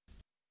do?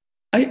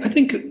 I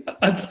think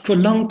for a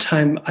long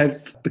time,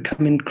 I've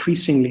become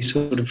increasingly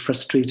sort of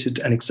frustrated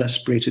and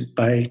exasperated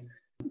by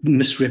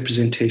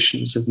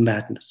misrepresentations of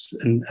madness.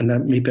 And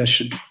maybe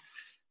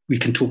we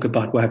can talk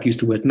about why I've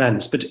used the word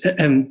madness, but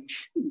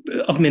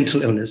of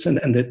mental illness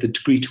and the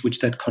degree to which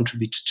that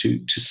contributes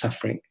to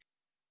suffering.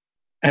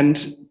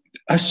 And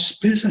I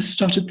suppose I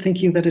started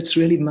thinking that it's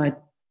really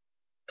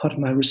part of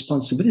my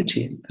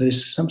responsibility.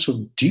 There's some sort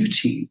of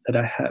duty that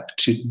I have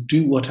to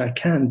do what I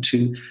can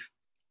to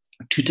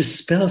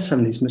dispel some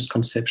of these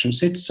misconceptions.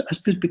 So I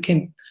suppose it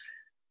became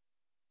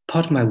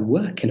part of my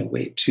work in a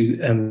way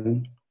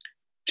to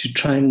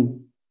try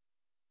and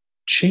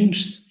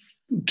change,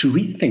 to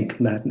rethink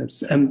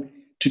madness,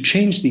 to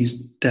change these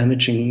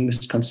damaging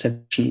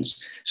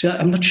misconceptions. So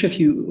I'm not sure if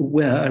you're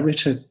aware, I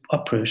wrote a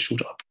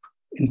short opera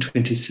in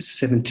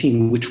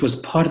 2017, which was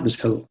part of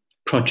this whole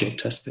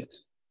project, I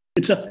suppose.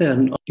 It's up there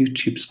on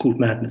YouTube. It's called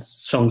Madness,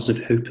 Songs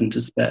of Hope and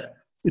Despair.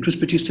 It was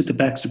produced at the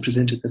Baxter,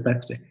 presented at the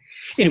Baxter.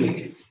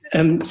 Anyway,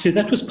 so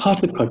that was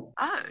part of the project.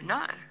 Oh,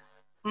 no.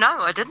 No,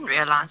 I didn't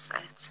realise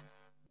that.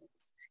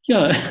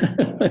 Yeah,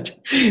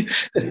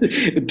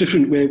 a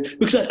different way.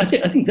 Because I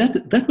think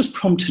that was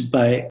prompted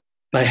by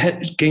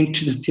going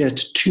to the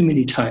theatre too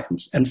many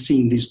times and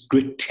seeing these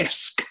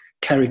grotesque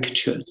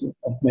caricatures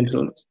of mental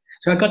illness.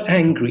 So I got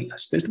angry, I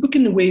suppose. The book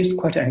in a way is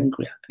quite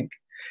angry, I think.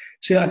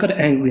 So I got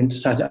angry and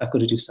decided I've got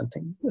to do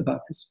something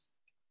about this.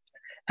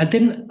 And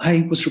then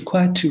I was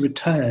required to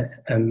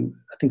retire, I think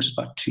it was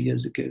about 2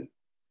 years ago.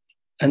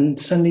 And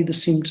suddenly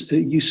this seemed a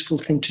useful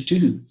thing to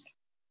do,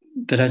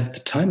 that I had the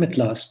time at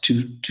last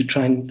to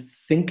try and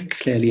think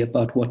clearly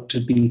about what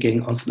had been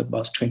going on for the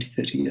past 20,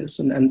 30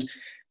 years.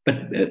 But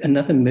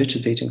another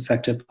motivating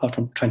factor, apart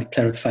from trying to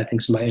clarify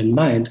things in my own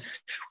mind,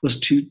 was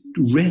to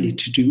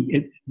do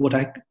it,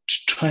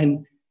 to try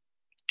and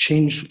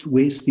change the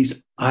ways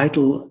these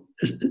idle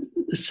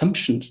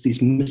assumptions,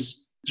 these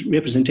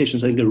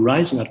misrepresentations, I think,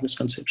 arising out of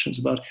misconceptions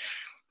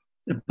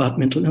about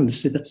mental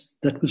illness. So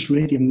that was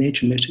really a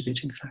major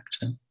motivating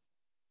factor.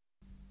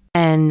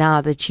 And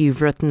now that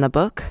you've written the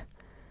book,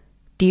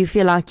 do you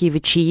feel like you've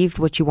achieved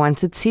what you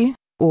wanted to?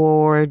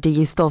 Or do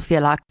you still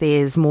feel like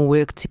there's more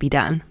work to be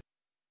done?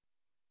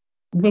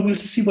 Well, we'll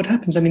see what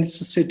happens. I mean,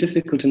 it's so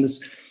difficult in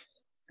this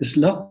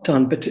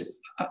lockdown, but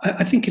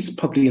I think it's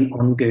probably an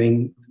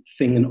ongoing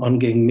thing, an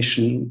ongoing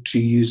mission to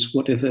use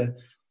whatever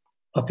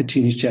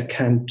opportunity I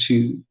can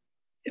to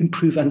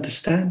improve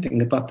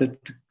understanding about the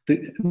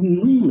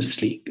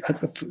enormously,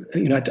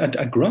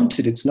 I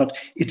granted it's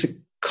a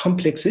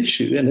complex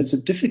issue and it's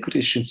a difficult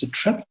issue, it's a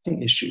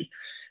troubling issue,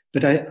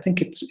 but I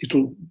think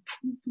it'll,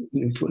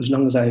 for as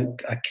long as I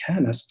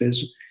can, I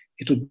suppose,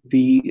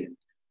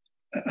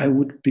 I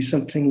would be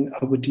something,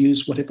 I would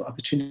use whatever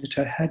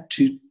opportunity I had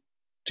to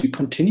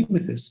continue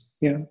with this.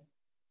 Yeah.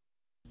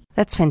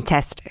 That's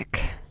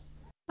fantastic.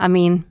 I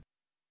mean,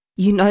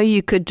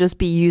 you could just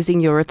be using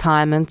your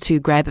retirement to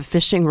grab a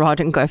fishing rod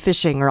and go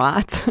fishing,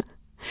 right?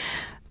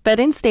 But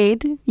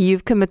instead,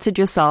 you've committed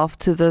yourself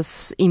to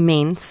this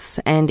immense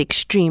and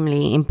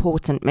extremely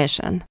important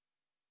mission.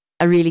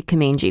 I really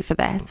commend you for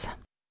that.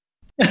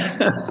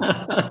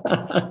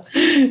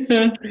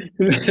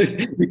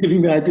 You're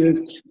giving me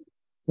ideas.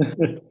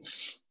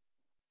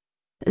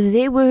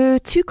 There were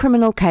 2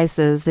 criminal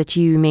cases that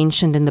you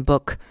mentioned in the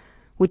book,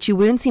 which you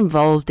weren't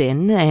involved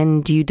in,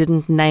 and you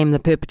didn't name the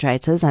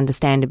perpetrators,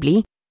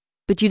 understandably,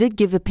 but you did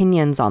give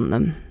opinions on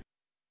them.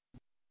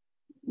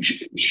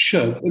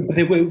 Sure.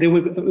 They were.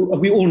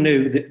 We all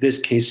know that those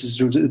cases,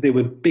 they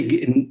were big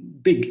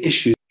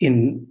issue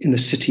in the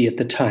city at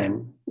the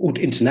time, or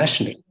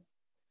internationally.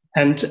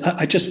 And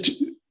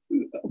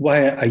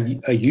why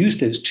I used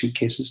those 2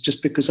 cases,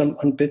 just because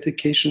on both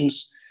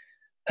occasions,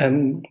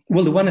 the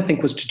one I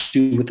think was to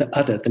do with the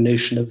other, the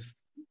notion of,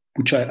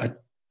 which I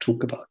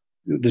talk about,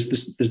 there's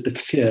the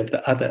fear of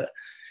the other.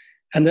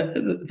 And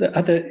the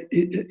other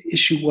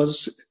issue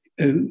was,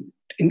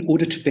 in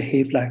order to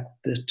behave like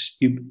that,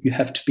 you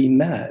have to be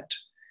mad.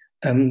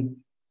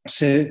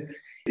 So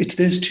it's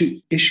those 2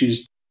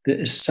 issues, the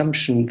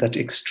assumption that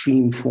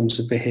extreme forms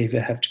of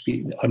behavior have to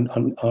be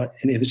are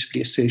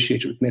inevitably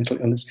associated with mental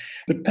illness,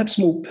 but perhaps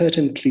more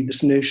pertinently,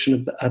 this notion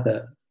of the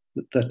other,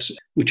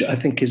 which I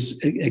think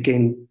is,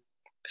 again,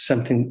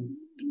 something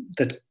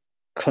that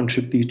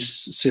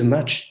contributes so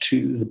much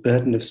to the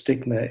burden of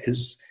stigma,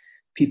 is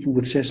people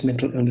with serious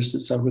mental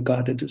illnesses are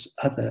regarded as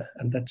other,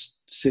 and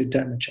that's so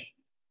damaging.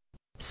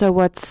 So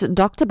what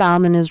Dr.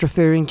 Bauman is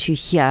referring to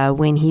here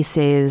when he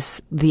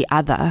says the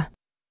other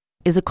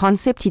is a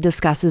concept he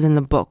discusses in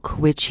the book,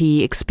 which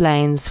he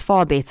explains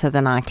far better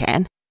than I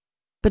can.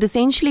 But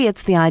essentially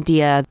it's the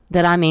idea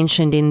that I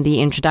mentioned in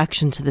the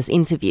introduction to this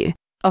interview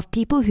of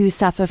people who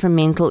suffer from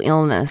mental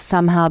illness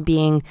somehow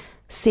being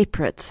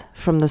separate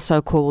from the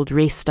so-called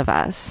rest of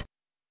us.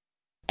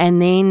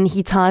 And then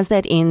he ties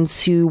that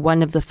into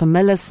one of the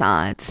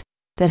familicides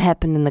that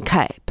happened in the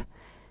Cape.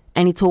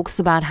 And he talks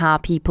about how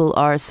people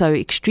are so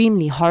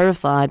extremely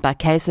horrified by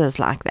cases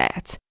like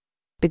that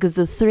because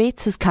the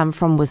threat has come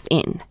from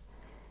within.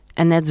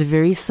 And that's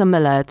very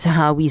similar to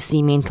how we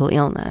see mental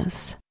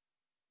illness.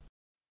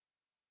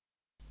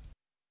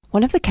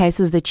 One of the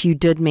cases that you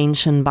did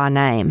mention by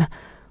name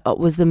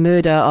was the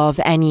murder of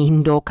Annie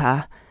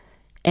Ndoka,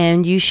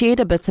 and you shared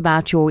a bit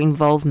about your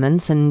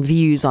involvement and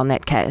views on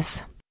that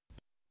case.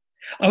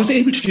 I was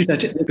able to do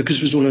that because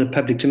it was all in the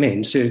public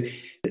domain. So,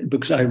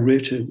 because I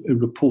wrote a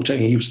report,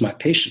 he was my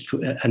patient,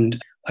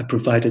 and I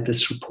provided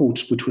this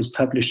report, which was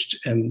published.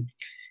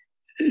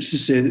 So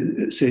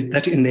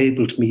that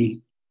enabled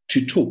me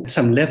to talk at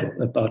some level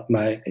about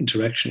my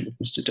interaction with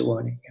Mr.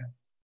 Dewani. Yeah.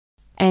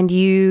 And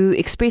you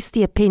expressed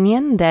the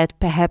opinion that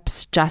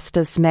perhaps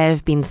justice may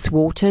have been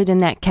thwarted in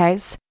that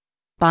case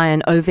by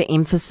an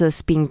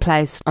overemphasis being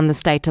placed on the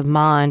state of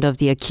mind of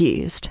the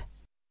accused.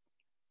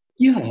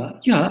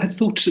 Yeah, I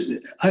felt,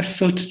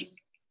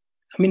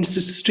 it's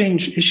a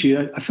strange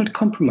issue. I felt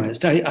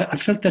compromised. I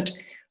felt that,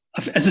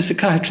 as a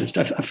psychiatrist,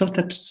 I felt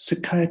that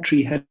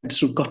psychiatry had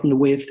sort of gotten in the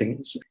way of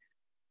things.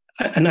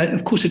 And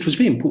of course, it was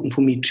very important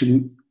for me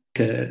to make,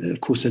 a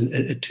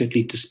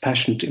totally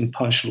dispassionate,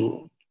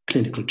 impartial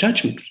clinical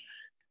judgment.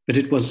 But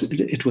it was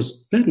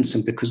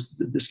burdensome because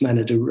this man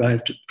had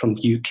arrived from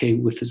the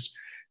UK with this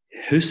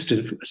host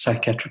of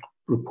psychiatric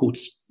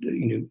reports,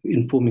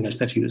 informing us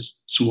that he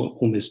was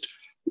almost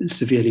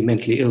severely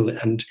mentally ill,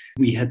 and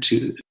we had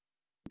to,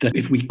 that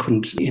if we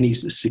couldn't in any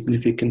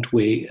significant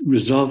way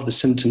resolve the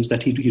symptoms,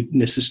 that he'd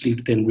necessarily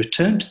then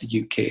return to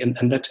the UK,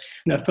 and that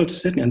I felt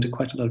certainly under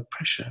quite a lot of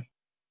pressure,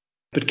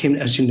 but came,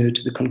 as you know,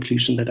 to the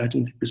conclusion that I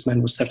didn't think this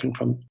man was suffering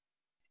from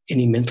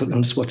any mental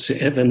illness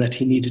whatsoever, and that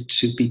he needed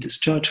to be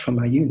discharged from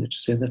our unit.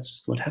 So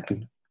that's what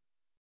happened.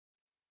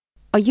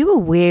 Are you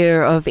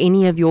aware of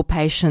any of your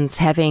patients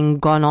having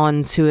gone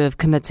on to have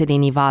committed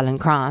any violent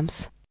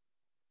crimes?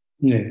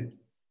 No.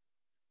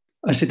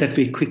 I said that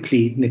very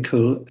quickly,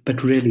 Nicole,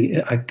 but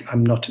really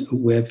I'm not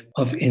aware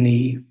of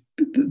any.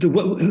 The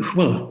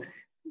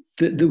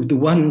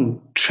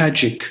one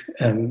tragic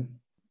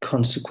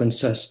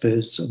consequence, I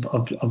suppose,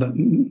 of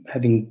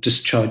having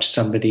discharged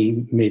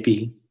somebody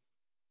maybe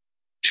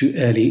too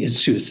early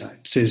is suicide.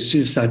 So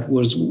suicide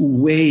was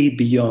way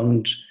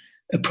beyond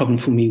a problem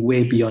for me,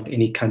 way beyond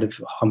any kind of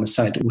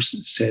homicide or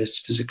serious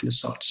physical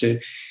assault. So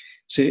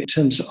in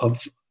terms of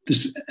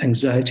this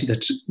anxiety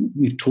that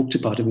we've talked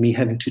about of me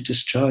having to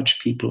discharge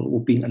people or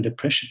being under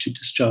pressure to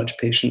discharge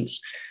patients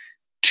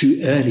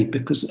too early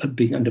because of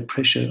being under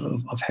pressure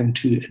of having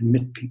to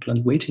admit people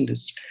on waiting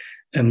lists,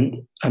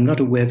 I'm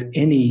not aware of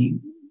any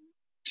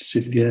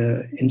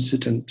severe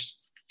incident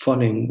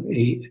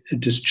following a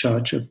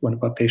discharge of one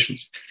of our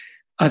patients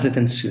other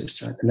than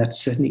suicide. And that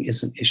certainly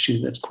is an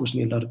issue that's caused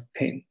me a lot of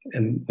pain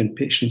when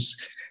patients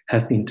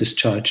have been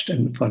discharged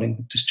and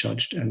following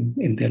discharged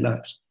in their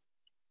lives.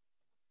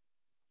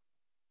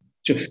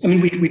 So,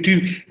 we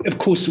do, of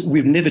course,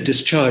 we would never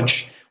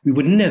discharge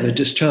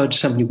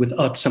somebody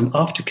without some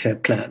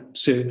aftercare plan.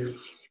 So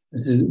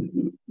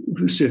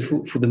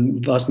for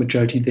the vast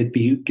majority, they'd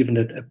be given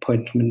an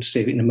appointment,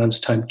 say, in a month's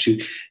time to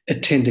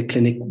attend a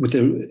clinic with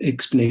an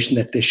explanation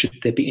that should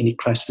there be any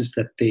crisis,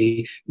 that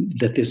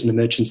there's an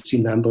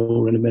emergency number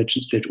or an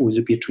emergency, there'd always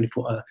be a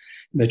 24-hour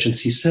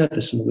emergency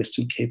service in the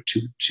Western Cape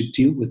to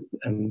deal with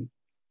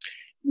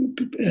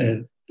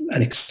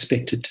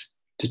unexpected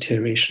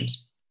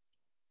deteriorations.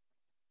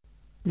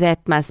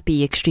 That must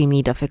be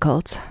extremely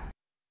difficult.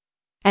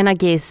 And I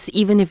guess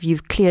even if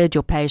you've cleared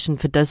your patient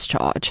for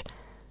discharge,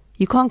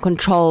 you can't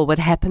control what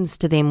happens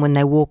to them when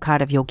they walk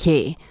out of your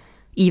care,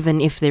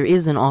 even if there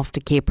is an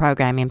aftercare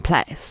program in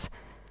place.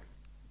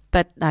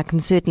 But I can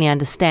certainly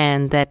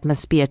understand that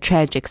must be a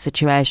tragic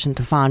situation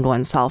to find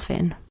oneself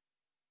in.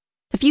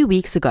 A few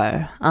weeks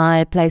ago,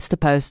 I placed a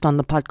post on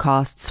the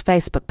podcast's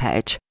Facebook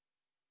page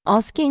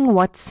asking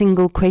what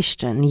single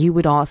question you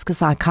would ask a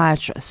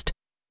psychiatrist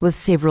with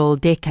several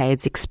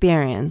decades'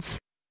 experience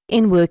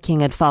in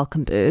working at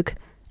Valkenburg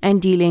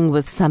and dealing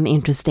with some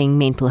interesting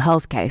mental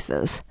health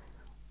cases.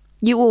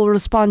 You all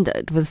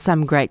responded with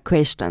some great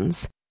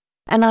questions,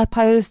 and I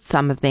posed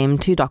some of them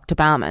to Dr.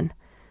 Bauman.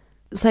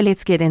 So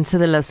let's get into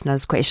the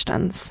listeners'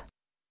 questions.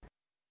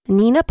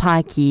 Nina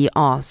Pikey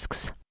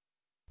asks,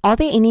 are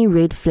there any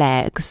red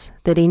flags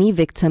that any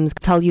victims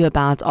tell you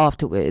about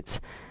afterwards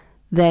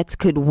that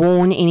could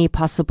warn any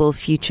possible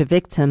future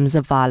victims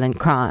of violent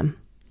crime?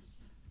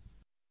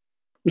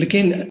 Well,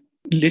 again,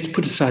 let's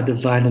put aside the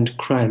violent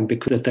crime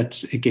because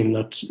that's, again,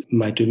 not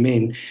my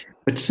domain.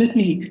 But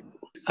certainly,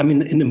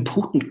 an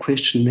important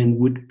question then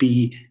would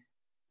be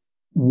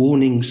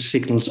warning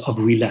signals of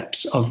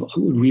relapse,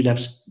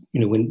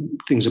 when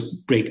things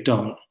break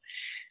down.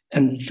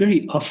 And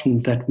very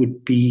often that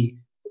would be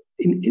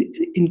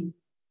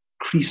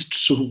increased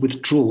sort of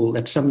withdrawal,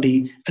 that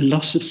somebody, a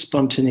loss of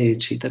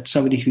spontaneity, that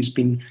somebody who's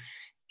been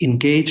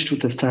engaged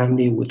with the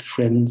family, with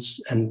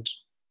friends, and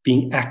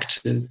being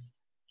active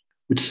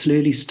would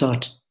slowly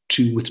start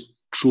to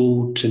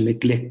withdraw, to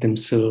neglect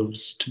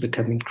themselves, to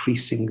become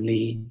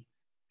increasingly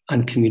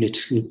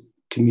uncommunicative.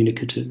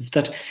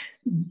 That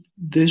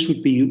those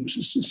would be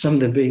some of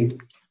the very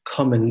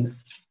common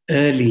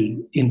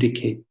early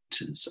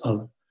indicators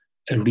of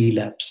a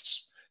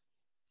relapse.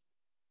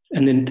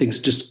 And then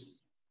things just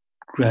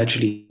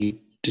gradually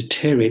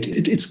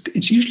deteriorate.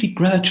 It's usually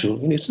gradual.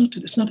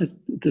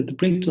 The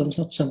breakdown is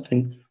not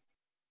something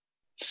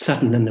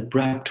sudden and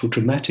abrupt or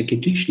dramatic.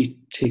 It usually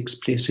takes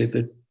place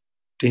over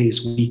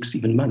days, weeks,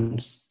 even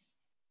months.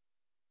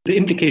 The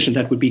implication of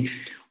that would be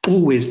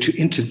always to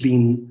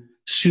intervene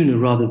sooner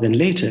rather than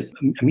later.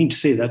 I mean to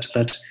say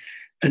that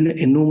an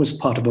enormous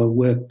part of our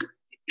work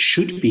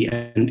should be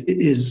and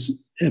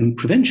is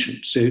prevention.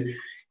 So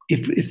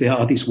if there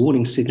are these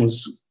warning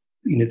signals,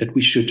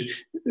 that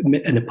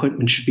an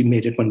appointment should be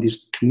made at one of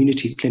these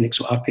community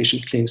clinics or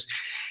outpatient clinics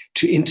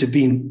to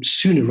intervene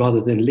sooner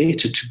rather than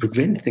later to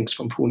prevent things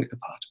from falling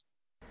apart.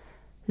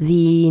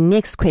 The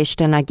next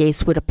question, I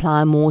guess, would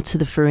apply more to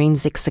the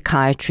forensic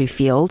psychiatry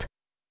field.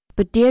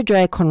 But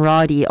Deirdre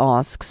Conradi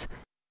asks,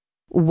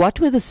 what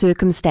were the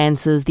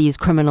circumstances these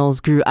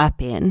criminals grew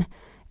up in,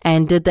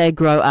 and did they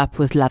grow up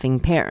with loving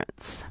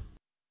parents?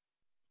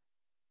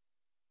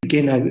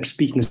 Again, I'm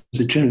speaking as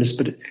a journalist,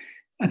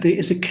 but there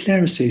is a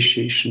clear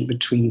association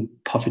between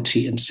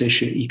poverty and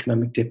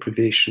socioeconomic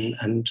deprivation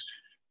and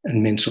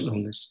mental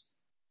illness.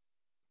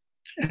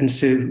 And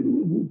so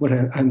what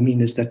I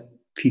mean is that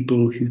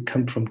people who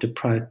come from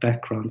deprived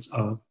backgrounds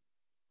are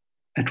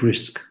at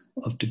risk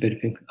of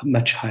developing a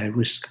much higher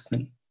risk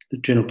than the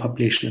general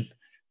population of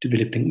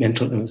developing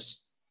mental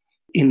illness.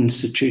 In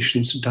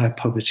situations of dire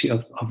poverty,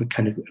 of a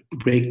kind of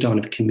breakdown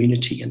of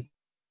community and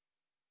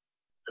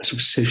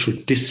sort of social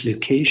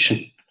dislocation,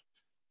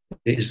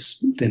 there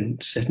is then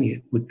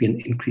certainly would be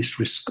an increased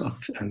risk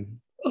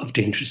of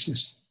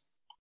dangerousness.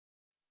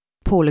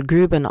 Paula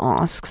Gruben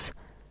asks,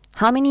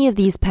 how many of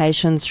these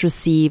patients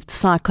received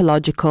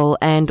psychological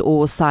and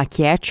or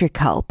psychiatric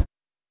help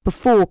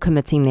before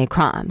committing their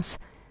crimes?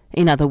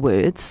 In other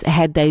words,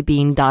 had they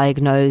been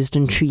diagnosed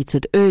and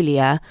treated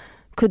earlier,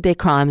 could their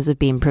crimes have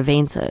been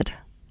prevented?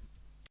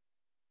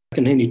 I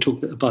can only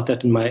talk about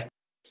that in my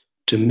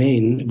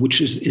domain,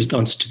 which is the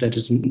answer to that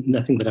is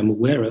nothing that I'm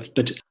aware of.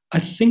 But I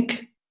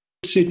think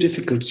it's so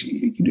difficult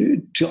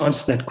to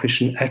answer that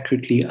question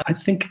accurately. I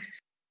think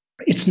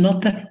it's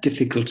not that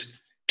difficult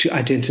to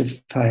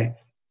identify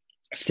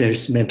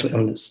serious mental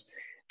illness.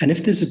 And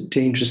if there's a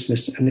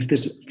dangerousness and if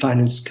there's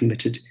violence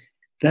committed,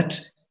 that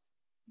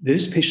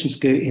those patients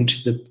go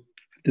into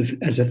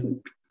as I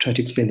tried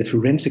to explain, the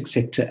forensic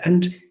sector.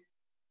 And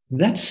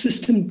that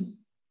system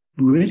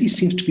really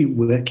seems to be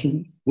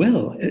working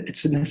well.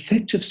 It's an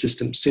effective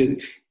system. So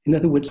in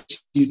other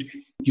words, you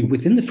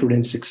within the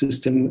forensic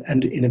system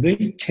and in a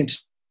very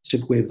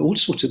tentative way with all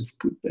sorts of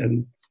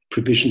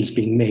provisions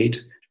being made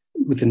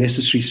with the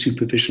necessary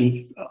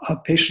supervision, our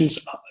patients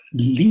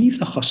leave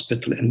the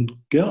hospital and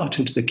go out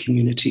into the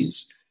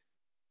communities.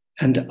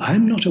 And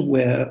I'm not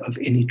aware of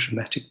any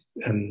traumatic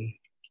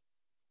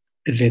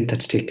event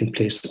that's taken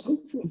place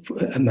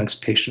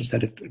amongst patients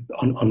that have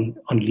on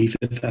leave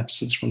of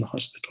absence from the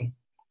hospital.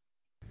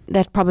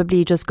 That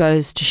probably just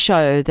goes to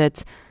show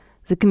that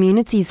the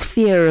community's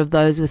fear of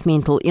those with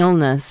mental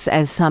illness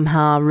as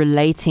somehow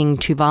relating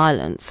to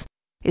violence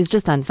is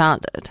just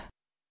unfounded.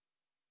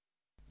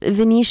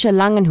 Venetia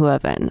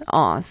Langenhoven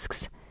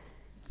asks,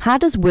 how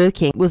does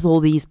working with all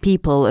these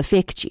people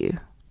affect you?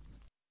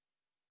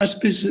 I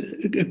suppose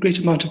a great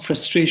amount of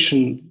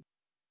frustration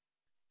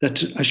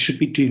that I should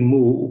be doing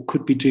more or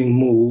could be doing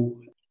more.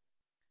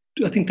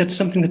 I think that's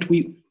something that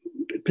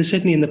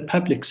certainly in the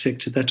public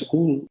sector, that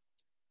all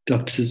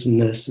doctors and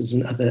nurses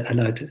and other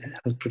allied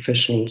health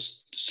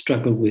professionals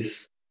struggle with.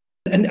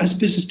 And I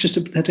suppose it's just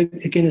that,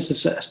 again,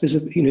 is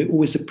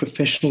always a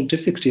professional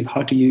difficulty of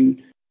how do you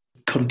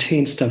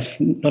contain stuff,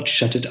 not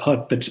shut it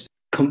out, but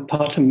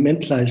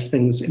compartmentalize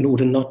things in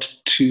order not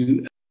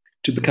to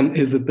become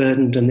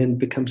overburdened and then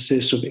become so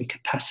sort of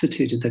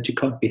incapacitated that you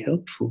can't be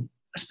helpful.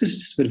 I suppose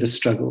it's a bit of a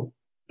struggle,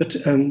 but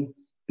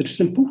it's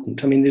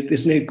important. I mean,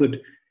 there's no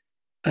good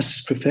us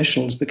as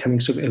professionals becoming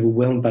sort of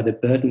overwhelmed by the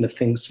burden of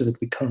things so that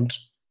we can't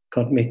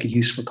make a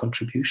useful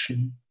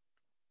contribution.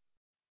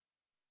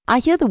 I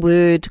hear the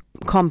word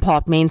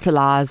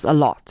compartmentalize a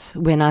lot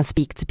when I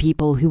speak to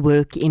people who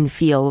work in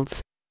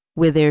fields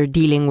where they're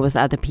dealing with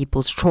other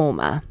people's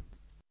trauma.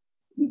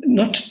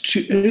 Not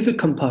to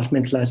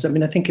over-compartmentalize. I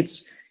mean, I think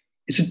it's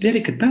a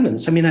delicate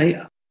balance. I mean, I need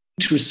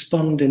to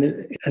respond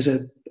as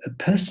a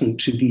person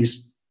to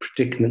these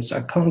predicaments.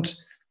 I can't,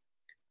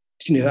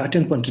 I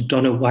don't want to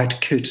don a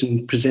white coat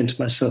and present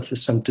myself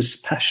as some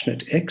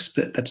dispassionate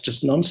expert. That's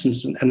just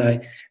nonsense and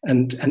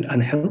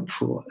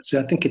unhelpful. So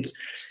I think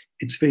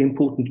it's very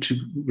important to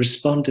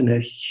respond in a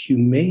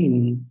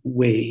humane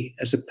way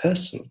as a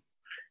person,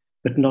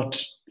 but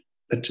not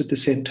but at the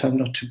same time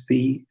not to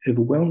be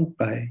overwhelmed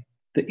by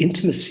the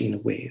intimacy in a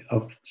way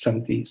of some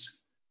of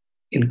these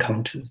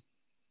encounters.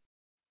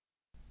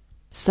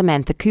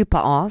 Samantha Cooper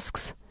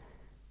asks,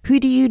 who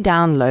do you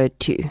download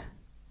to?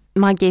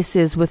 My guess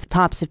is with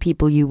types of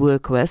people you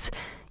work with,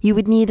 you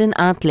would need an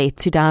outlet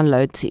to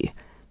download to.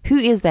 Who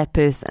is that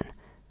person?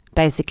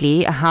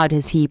 Basically, how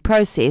does he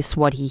process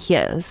what he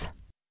hears?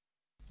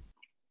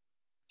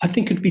 I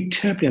think it would be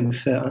terribly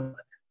unfair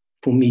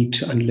for me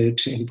to unload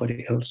to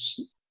anybody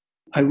else.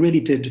 I really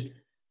did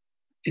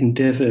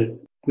endeavor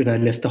when I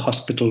left the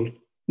hospital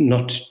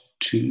not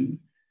to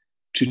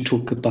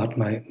talk about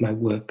my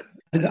work.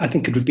 I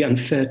think it would be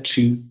unfair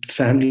to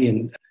family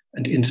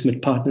and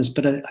intimate partners,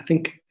 but I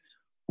think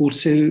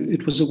also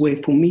it was a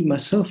way for me,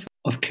 myself,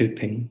 of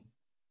coping.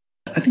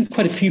 I think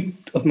quite a few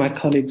of my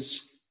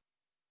colleagues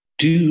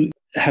do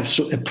have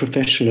sort of a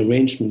professional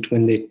arrangement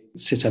when they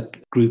set up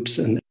groups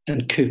and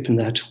cope in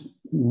that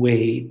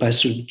way by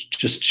sort of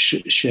just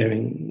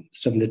sharing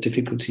some of the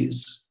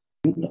difficulties.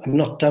 I've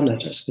not done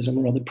that, I suppose. I'm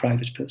a rather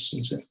private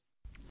person. So.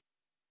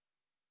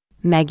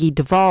 Maggie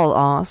Duvall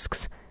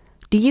asks,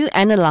 do you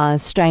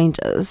analyze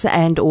strangers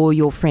and or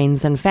your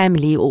friends and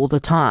family all the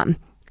time?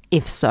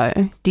 If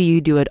so, do you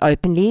do it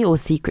openly or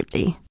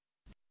secretly?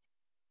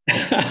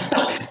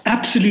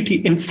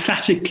 Absolutely,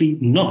 emphatically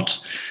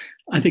not.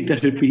 I think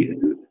that would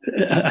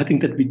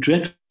be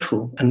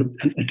dreadful and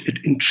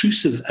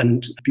intrusive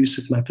and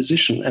abusive of my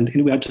position. And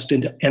anyway, I just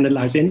didn't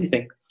analyze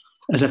anything.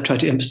 As I've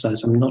tried to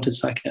emphasize, I'm not a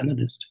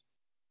psychoanalyst.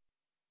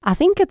 I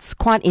think it's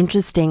quite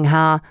interesting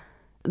how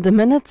the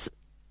minute,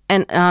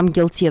 and I'm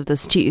guilty of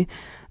this too,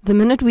 the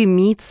minute we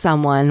meet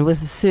someone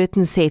with a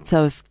certain set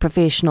of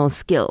professional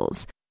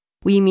skills,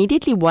 we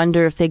immediately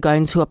wonder if they're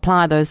going to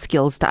apply those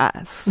skills to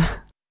us.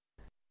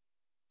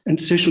 And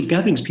social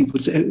gatherings, people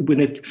say,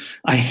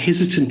 I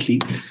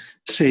hesitantly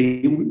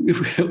say,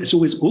 it's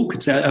always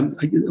awkward, say,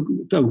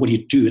 oh, what do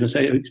you do? And I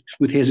say,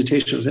 with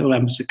hesitation, I say, well,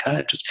 I'm a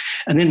psychiatrist.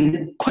 And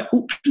then quite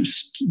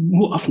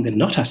more often than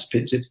not, I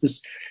suppose, it's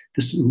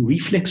this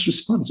reflex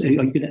response. Are you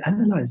going to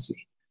analyze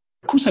me?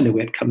 Of course I know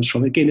where it comes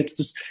from. Again, it's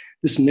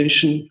this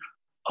notion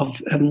of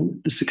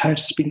the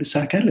psychiatrist being the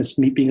psychoanalyst,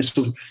 me being a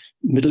sort of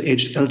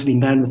middle-aged elderly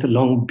man with a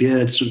long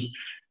beard, sort of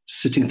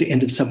sitting at the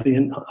end of something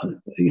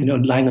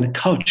and lying on a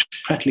couch,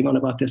 prattling on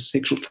about their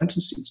sexual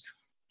fantasies.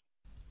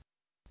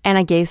 And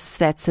I guess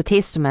that's a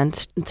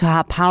testament to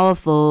how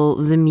powerful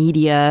the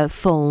media,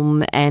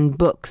 film, and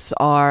books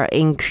are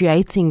in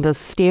creating this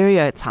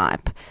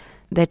stereotype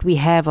that we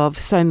have of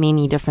so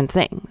many different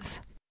things.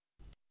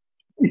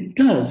 It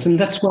does, and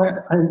that's why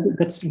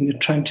that's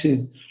trying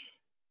to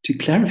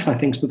clarify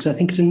things, because I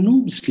think it's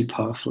enormously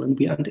powerful, and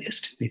we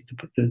underestimate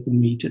the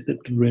media, the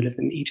role of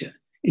the media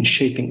in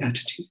shaping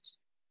attitudes.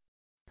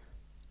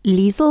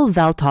 Liesel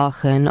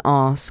Veldhagen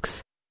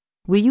asks,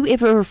 were you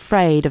ever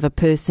afraid of a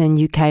person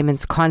you came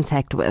into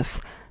contact with,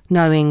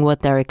 knowing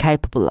what they were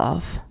capable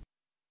of?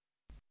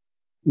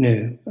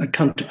 No, I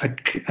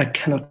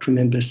cannot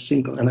remember a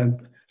single,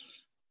 and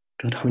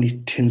God, how many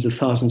tens of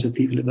thousands of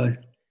people have I?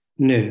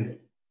 No.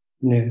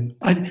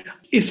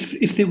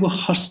 If they were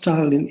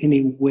hostile in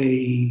any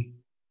way,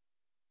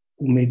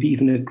 or maybe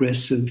even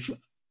aggressive,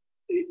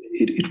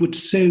 it would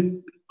so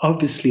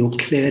obviously or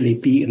clearly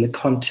be in the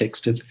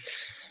context of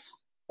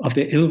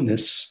their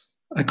illness.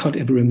 I can't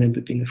ever remember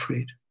being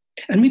afraid.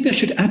 And maybe I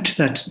should add to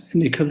that,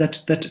 Nico,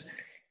 that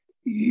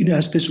I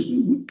suppose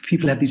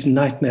people have these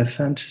nightmare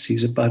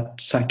fantasies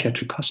about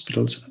psychiatric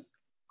hospitals.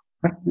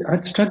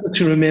 I struggle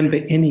to remember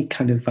any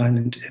kind of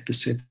violent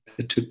episode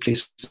that took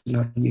place in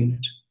our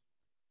unit.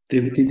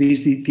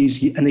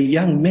 These and the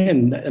young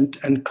men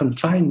and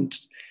confined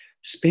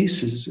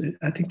spaces.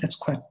 I think that's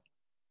quite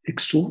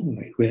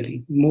extraordinary,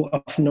 really. More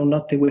often or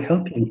not, they were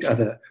helping each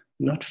other,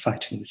 not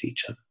fighting with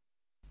each other.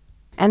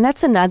 And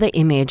that's another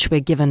image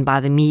we're given by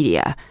the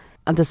media,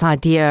 this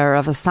idea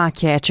of a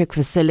psychiatric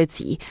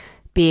facility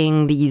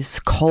being these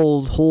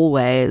cold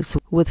hallways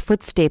with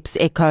footsteps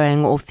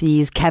echoing off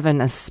these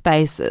cavernous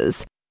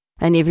spaces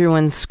and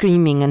everyone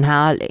screaming and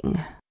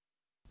howling.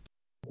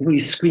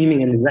 Really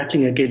screaming and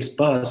rattling against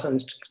bars,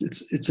 and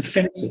it's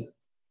offensive.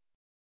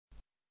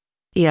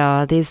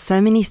 Yeah, there's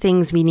so many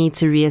things we need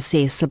to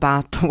reassess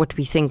about what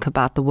we think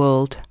about the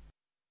world.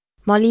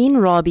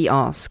 Marlene Rabi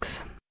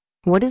asks,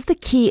 what is the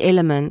key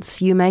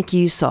elements you make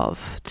use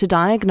of to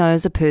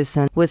diagnose a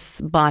person with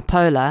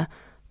bipolar,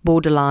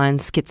 borderline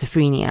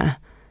schizophrenia,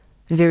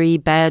 very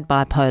bad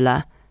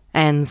bipolar,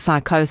 and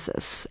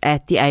psychosis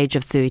at the age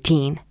of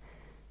 13?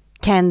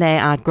 Can they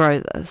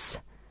outgrow this?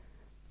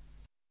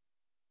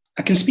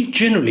 I can speak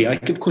generally.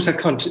 Of course, I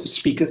can't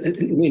speak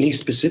in any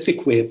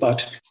specific way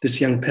about this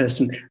young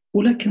person.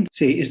 All I can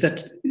say is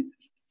that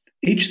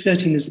age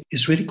 13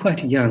 is really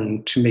quite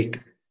young to make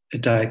a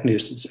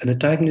diagnosis, and a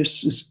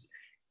diagnosis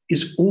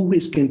is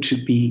always going to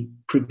be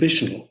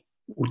provisional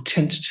or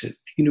tentative.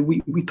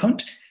 We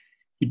can't,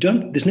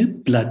 there's no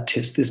blood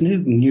test, there's no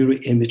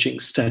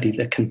neuroimaging study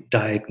that can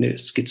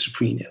diagnose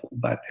schizophrenia or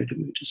bipolar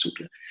mood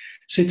disorder.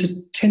 So it's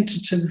a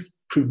tentative,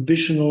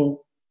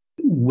 provisional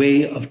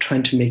way of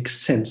trying to make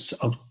sense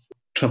of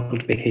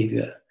troubled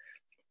behavior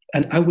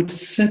And I would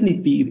certainly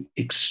be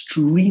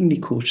extremely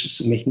cautious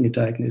of making a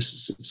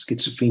diagnosis of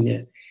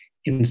schizophrenia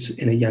in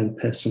a young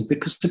person,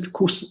 because, of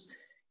course,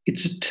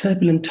 it's a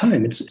turbulent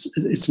time.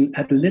 It's an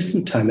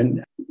adolescent time, and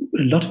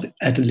a lot of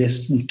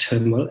adolescent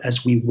turmoil,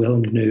 as we well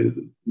know,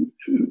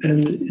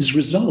 is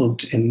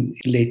resolved in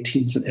late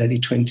teens and early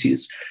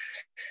 20s.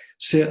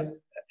 So,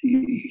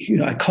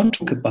 I can't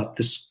talk about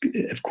this,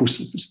 of course,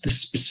 this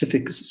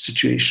specific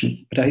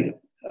situation, but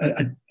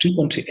I do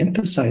want to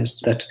emphasize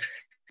that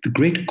the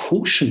great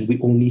caution we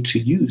all need to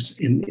use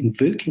in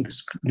invoking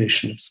this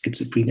notion of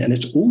schizophrenia, and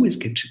it's always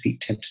going to be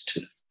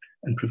tentative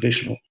and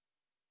provisional.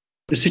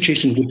 The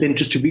situation would then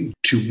just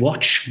to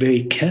watch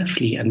very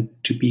carefully and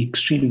to be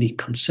extremely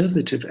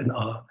conservative in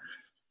our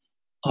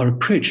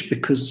approach,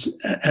 because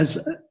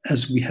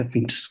as we have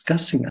been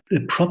discussing,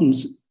 the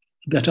problems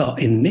that are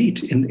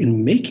innate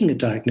in making a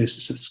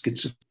diagnosis of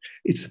schizophrenia,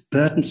 it's a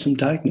burdensome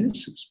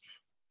diagnosis.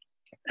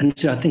 And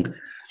so I think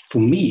for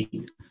me,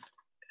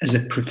 as a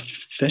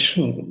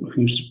professional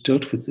who's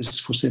dealt with this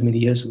for so many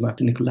years of my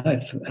clinical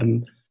life,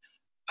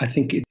 I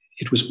think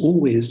it was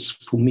always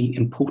for me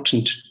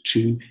important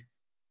to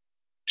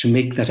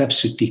make that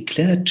absolutely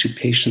clear to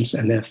patients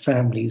and their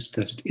families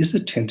that it is a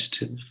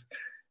tentative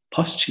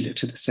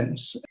postulate in a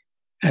sense.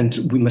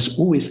 And we must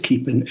always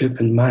keep an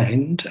open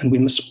mind, and we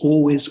must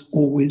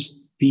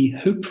always be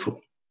hopeful.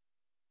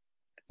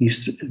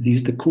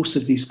 The course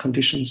of these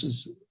conditions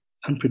is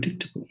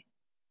unpredictable.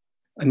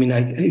 I mean,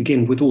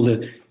 again, with all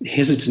the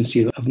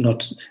hesitancy of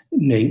not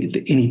knowing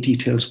any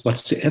details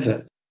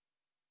whatsoever,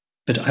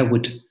 but I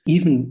would,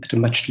 even at a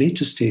much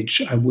later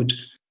stage, I would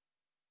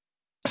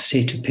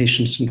say to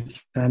patients and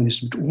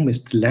families that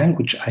almost the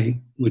language I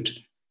would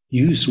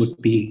use would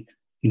be,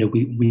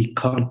 we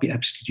can't be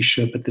absolutely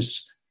sure, but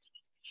this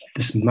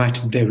might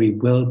very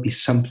well be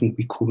something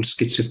we call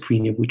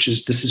schizophrenia,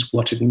 this is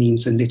what it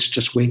means, and let's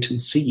just wait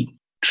and see.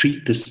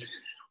 Treat this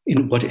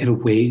in whatever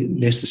way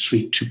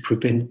necessary to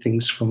prevent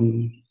things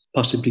from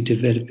possibly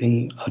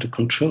developing out of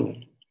control.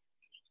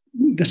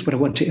 That's what I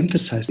want to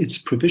emphasize. It's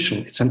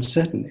provisional, it's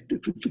uncertain.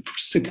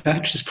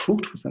 Psychiatry is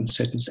fraught with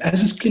uncertainty,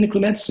 as is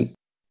clinical medicine.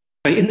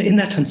 In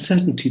that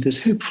uncertainty,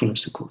 there's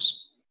hopefulness, of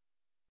course.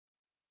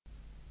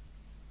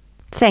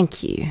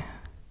 Thank you.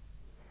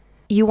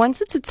 You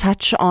wanted to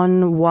touch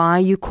on why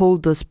you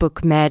called this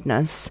book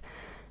Madness,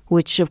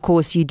 which, of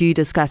course, you do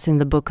discuss in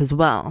the book as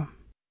well.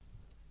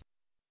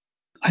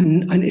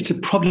 And it's a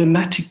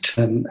problematic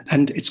term,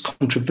 and it's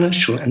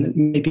controversial, and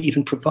maybe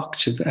even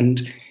provocative.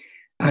 And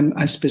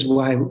I suppose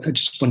why I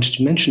just wanted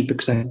to mention,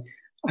 because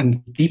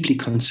I'm deeply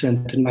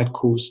concerned that it might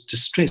cause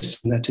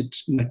distress and that it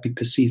might be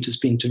perceived as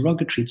being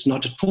derogatory. It's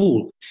not at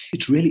all.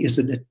 It really is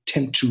an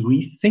attempt to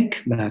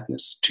rethink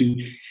madness, to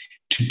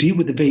deal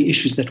with the very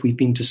issues that we've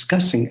been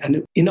discussing.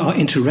 And in our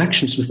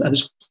interactions with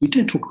others, we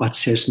don't talk about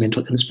serious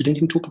mental illness. We don't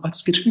even talk about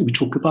schizophrenia. We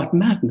talk about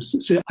madness.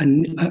 So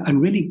I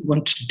really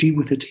want to deal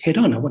with it head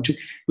on. I want to,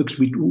 because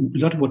a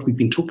lot of what we've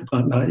been talking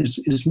about now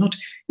is not,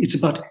 it's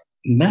about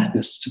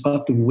madness. It's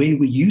about the way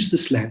we use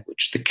this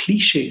language, the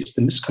cliches,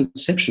 the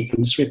misconceptions, the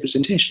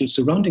misrepresentations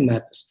surrounding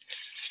madness.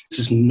 This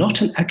is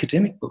not an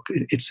academic book.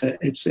 It's a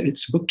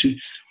book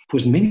for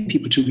as many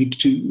people to read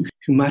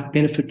who might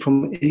benefit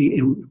from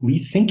a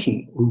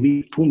rethinking or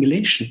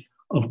reformulation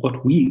of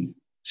what we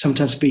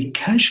sometimes very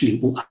casually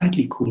or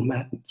idly call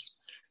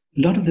madness.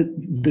 A lot of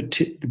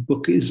the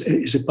book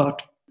is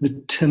about the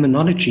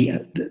terminology,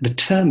 the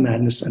term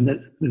madness, and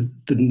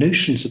the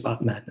notions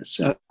about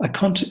madness. I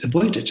can't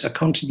avoid it. I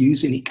can't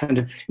use any kind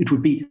of, it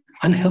would be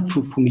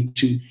unhelpful for me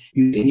to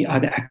use any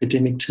other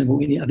academic term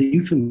or any other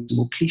euphemism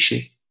or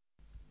cliche.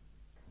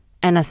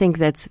 And I think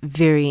that's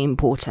very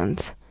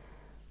important.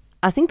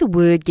 I think the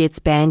word gets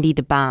bandied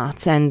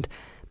about and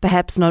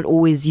perhaps not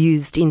always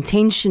used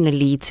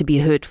intentionally to be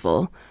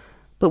hurtful,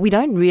 but we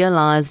don't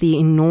realize the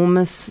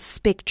enormous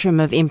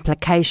spectrum of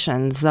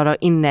implications that are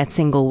in that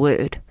single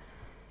word.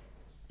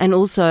 And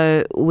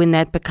also, when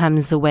that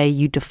becomes the way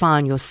you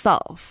define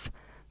yourself,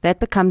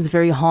 that becomes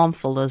very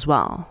harmful as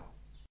well.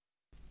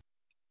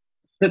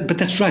 But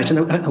that's right,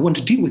 and I want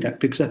to deal with that,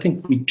 because I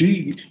think we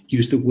do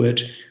use the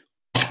word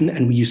often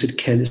and we use it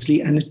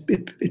carelessly, and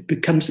it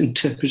becomes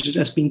interpreted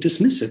as being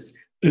dismissive.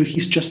 Oh,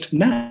 he's just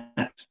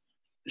mad.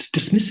 It's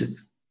dismissive.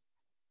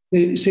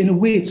 So in a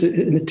way, it's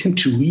an attempt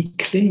to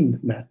reclaim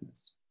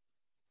madness,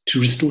 to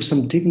restore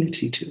some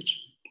dignity to it,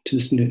 to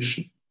this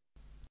notion.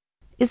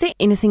 Is there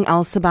anything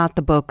else about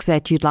the book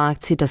that you'd like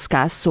to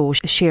discuss or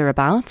share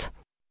about?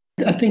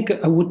 I think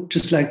I would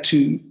just like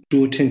to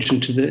draw attention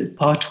to the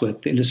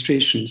artwork, the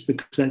illustrations,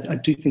 because I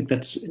do think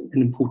that's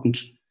an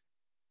important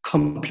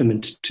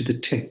complement to the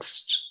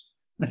text.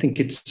 I think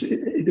it's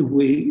the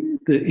way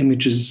the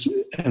images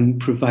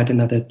provide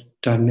another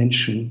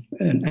dimension.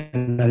 And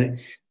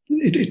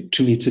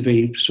to me, it's a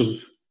very sort of,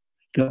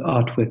 the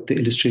artwork, the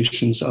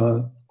illustrations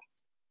are,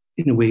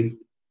 in a way,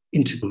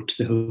 integral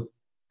to the whole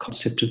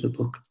concept of the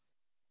book.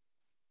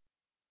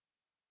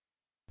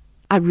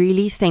 I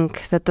really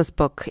think that this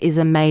book is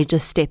a major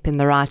step in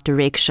the right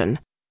direction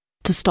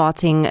to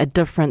starting a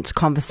different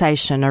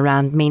conversation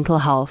around mental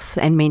health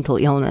and mental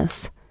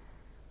illness.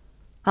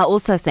 I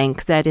also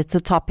think that it's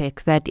a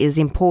topic that is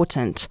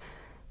important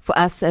for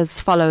us as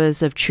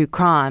followers of true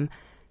crime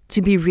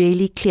to be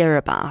really clear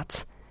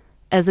about,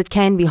 as it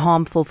can be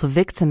harmful for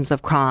victims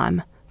of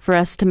crime for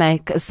us to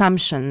make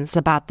assumptions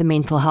about the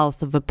mental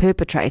health of a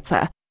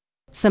perpetrator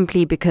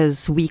simply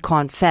because we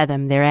can't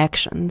fathom their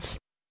actions.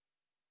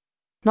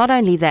 Not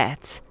only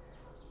that,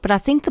 but I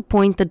think the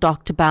point that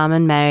Dr.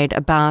 Bauman made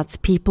about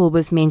people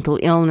with mental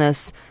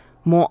illness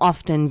more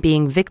often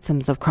being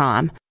victims of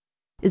crime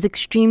is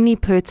extremely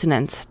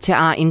pertinent to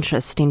our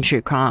interest in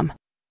true crime,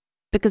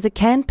 because it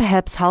can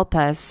perhaps help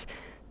us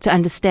to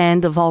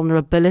understand the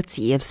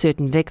vulnerability of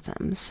certain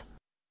victims.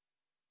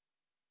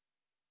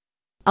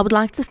 I would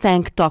like to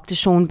thank Dr.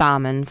 Sean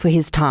Bauman for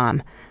his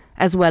time,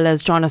 as well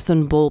as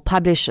Jonathan Ball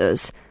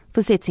Publishers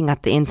for setting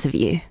up the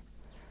interview.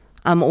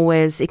 I'm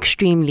always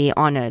extremely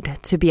honoured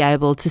to be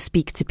able to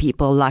speak to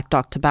people like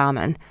Dr.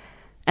 Bauman,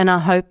 and I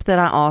hope that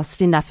I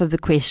asked enough of the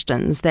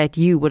questions that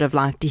you would have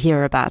liked to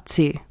hear about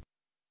too.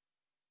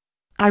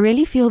 I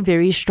really feel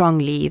very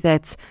strongly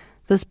that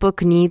this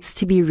book needs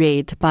to be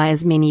read by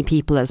as many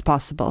people as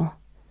possible.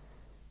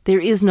 There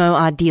is no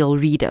ideal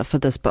reader for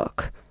this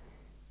book.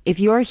 If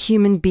you're a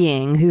human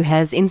being who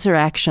has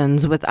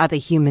interactions with other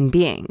human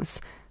beings,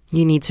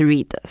 you need to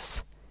read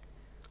this.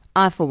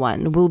 I, for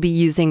one, will be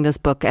using this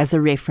book as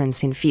a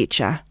reference in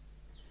future.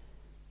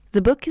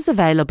 The book is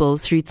available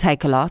through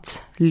Takealot,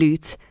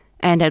 Loot,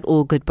 and at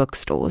all good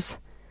bookstores.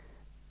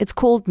 It's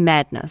called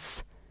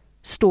Madness,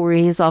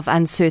 Stories of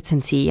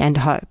Uncertainty and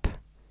Hope,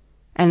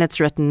 and it's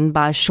written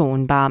by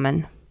Sean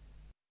Bauman.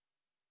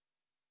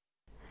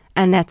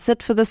 And that's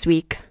it for this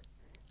week.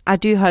 I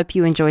do hope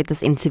you enjoyed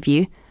this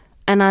interview,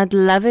 and I'd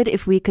love it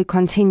if we could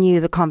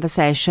continue the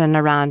conversation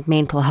around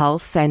mental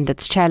health and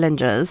its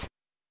challenges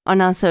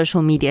on our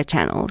social media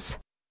channels.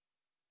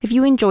 If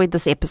you enjoyed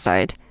this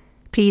episode,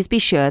 please be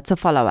sure to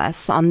follow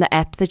us on the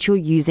app that you're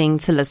using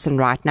to listen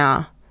right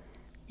now.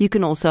 You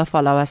can also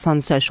follow us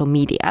on social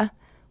media.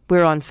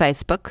 We're on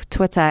Facebook,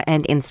 Twitter,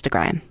 and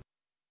Instagram.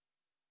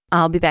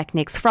 I'll be back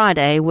next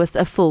Friday with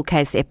a full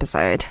case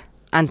episode.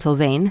 Until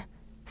then,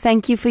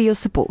 thank you for your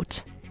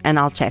support, and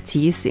I'll chat to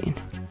you soon.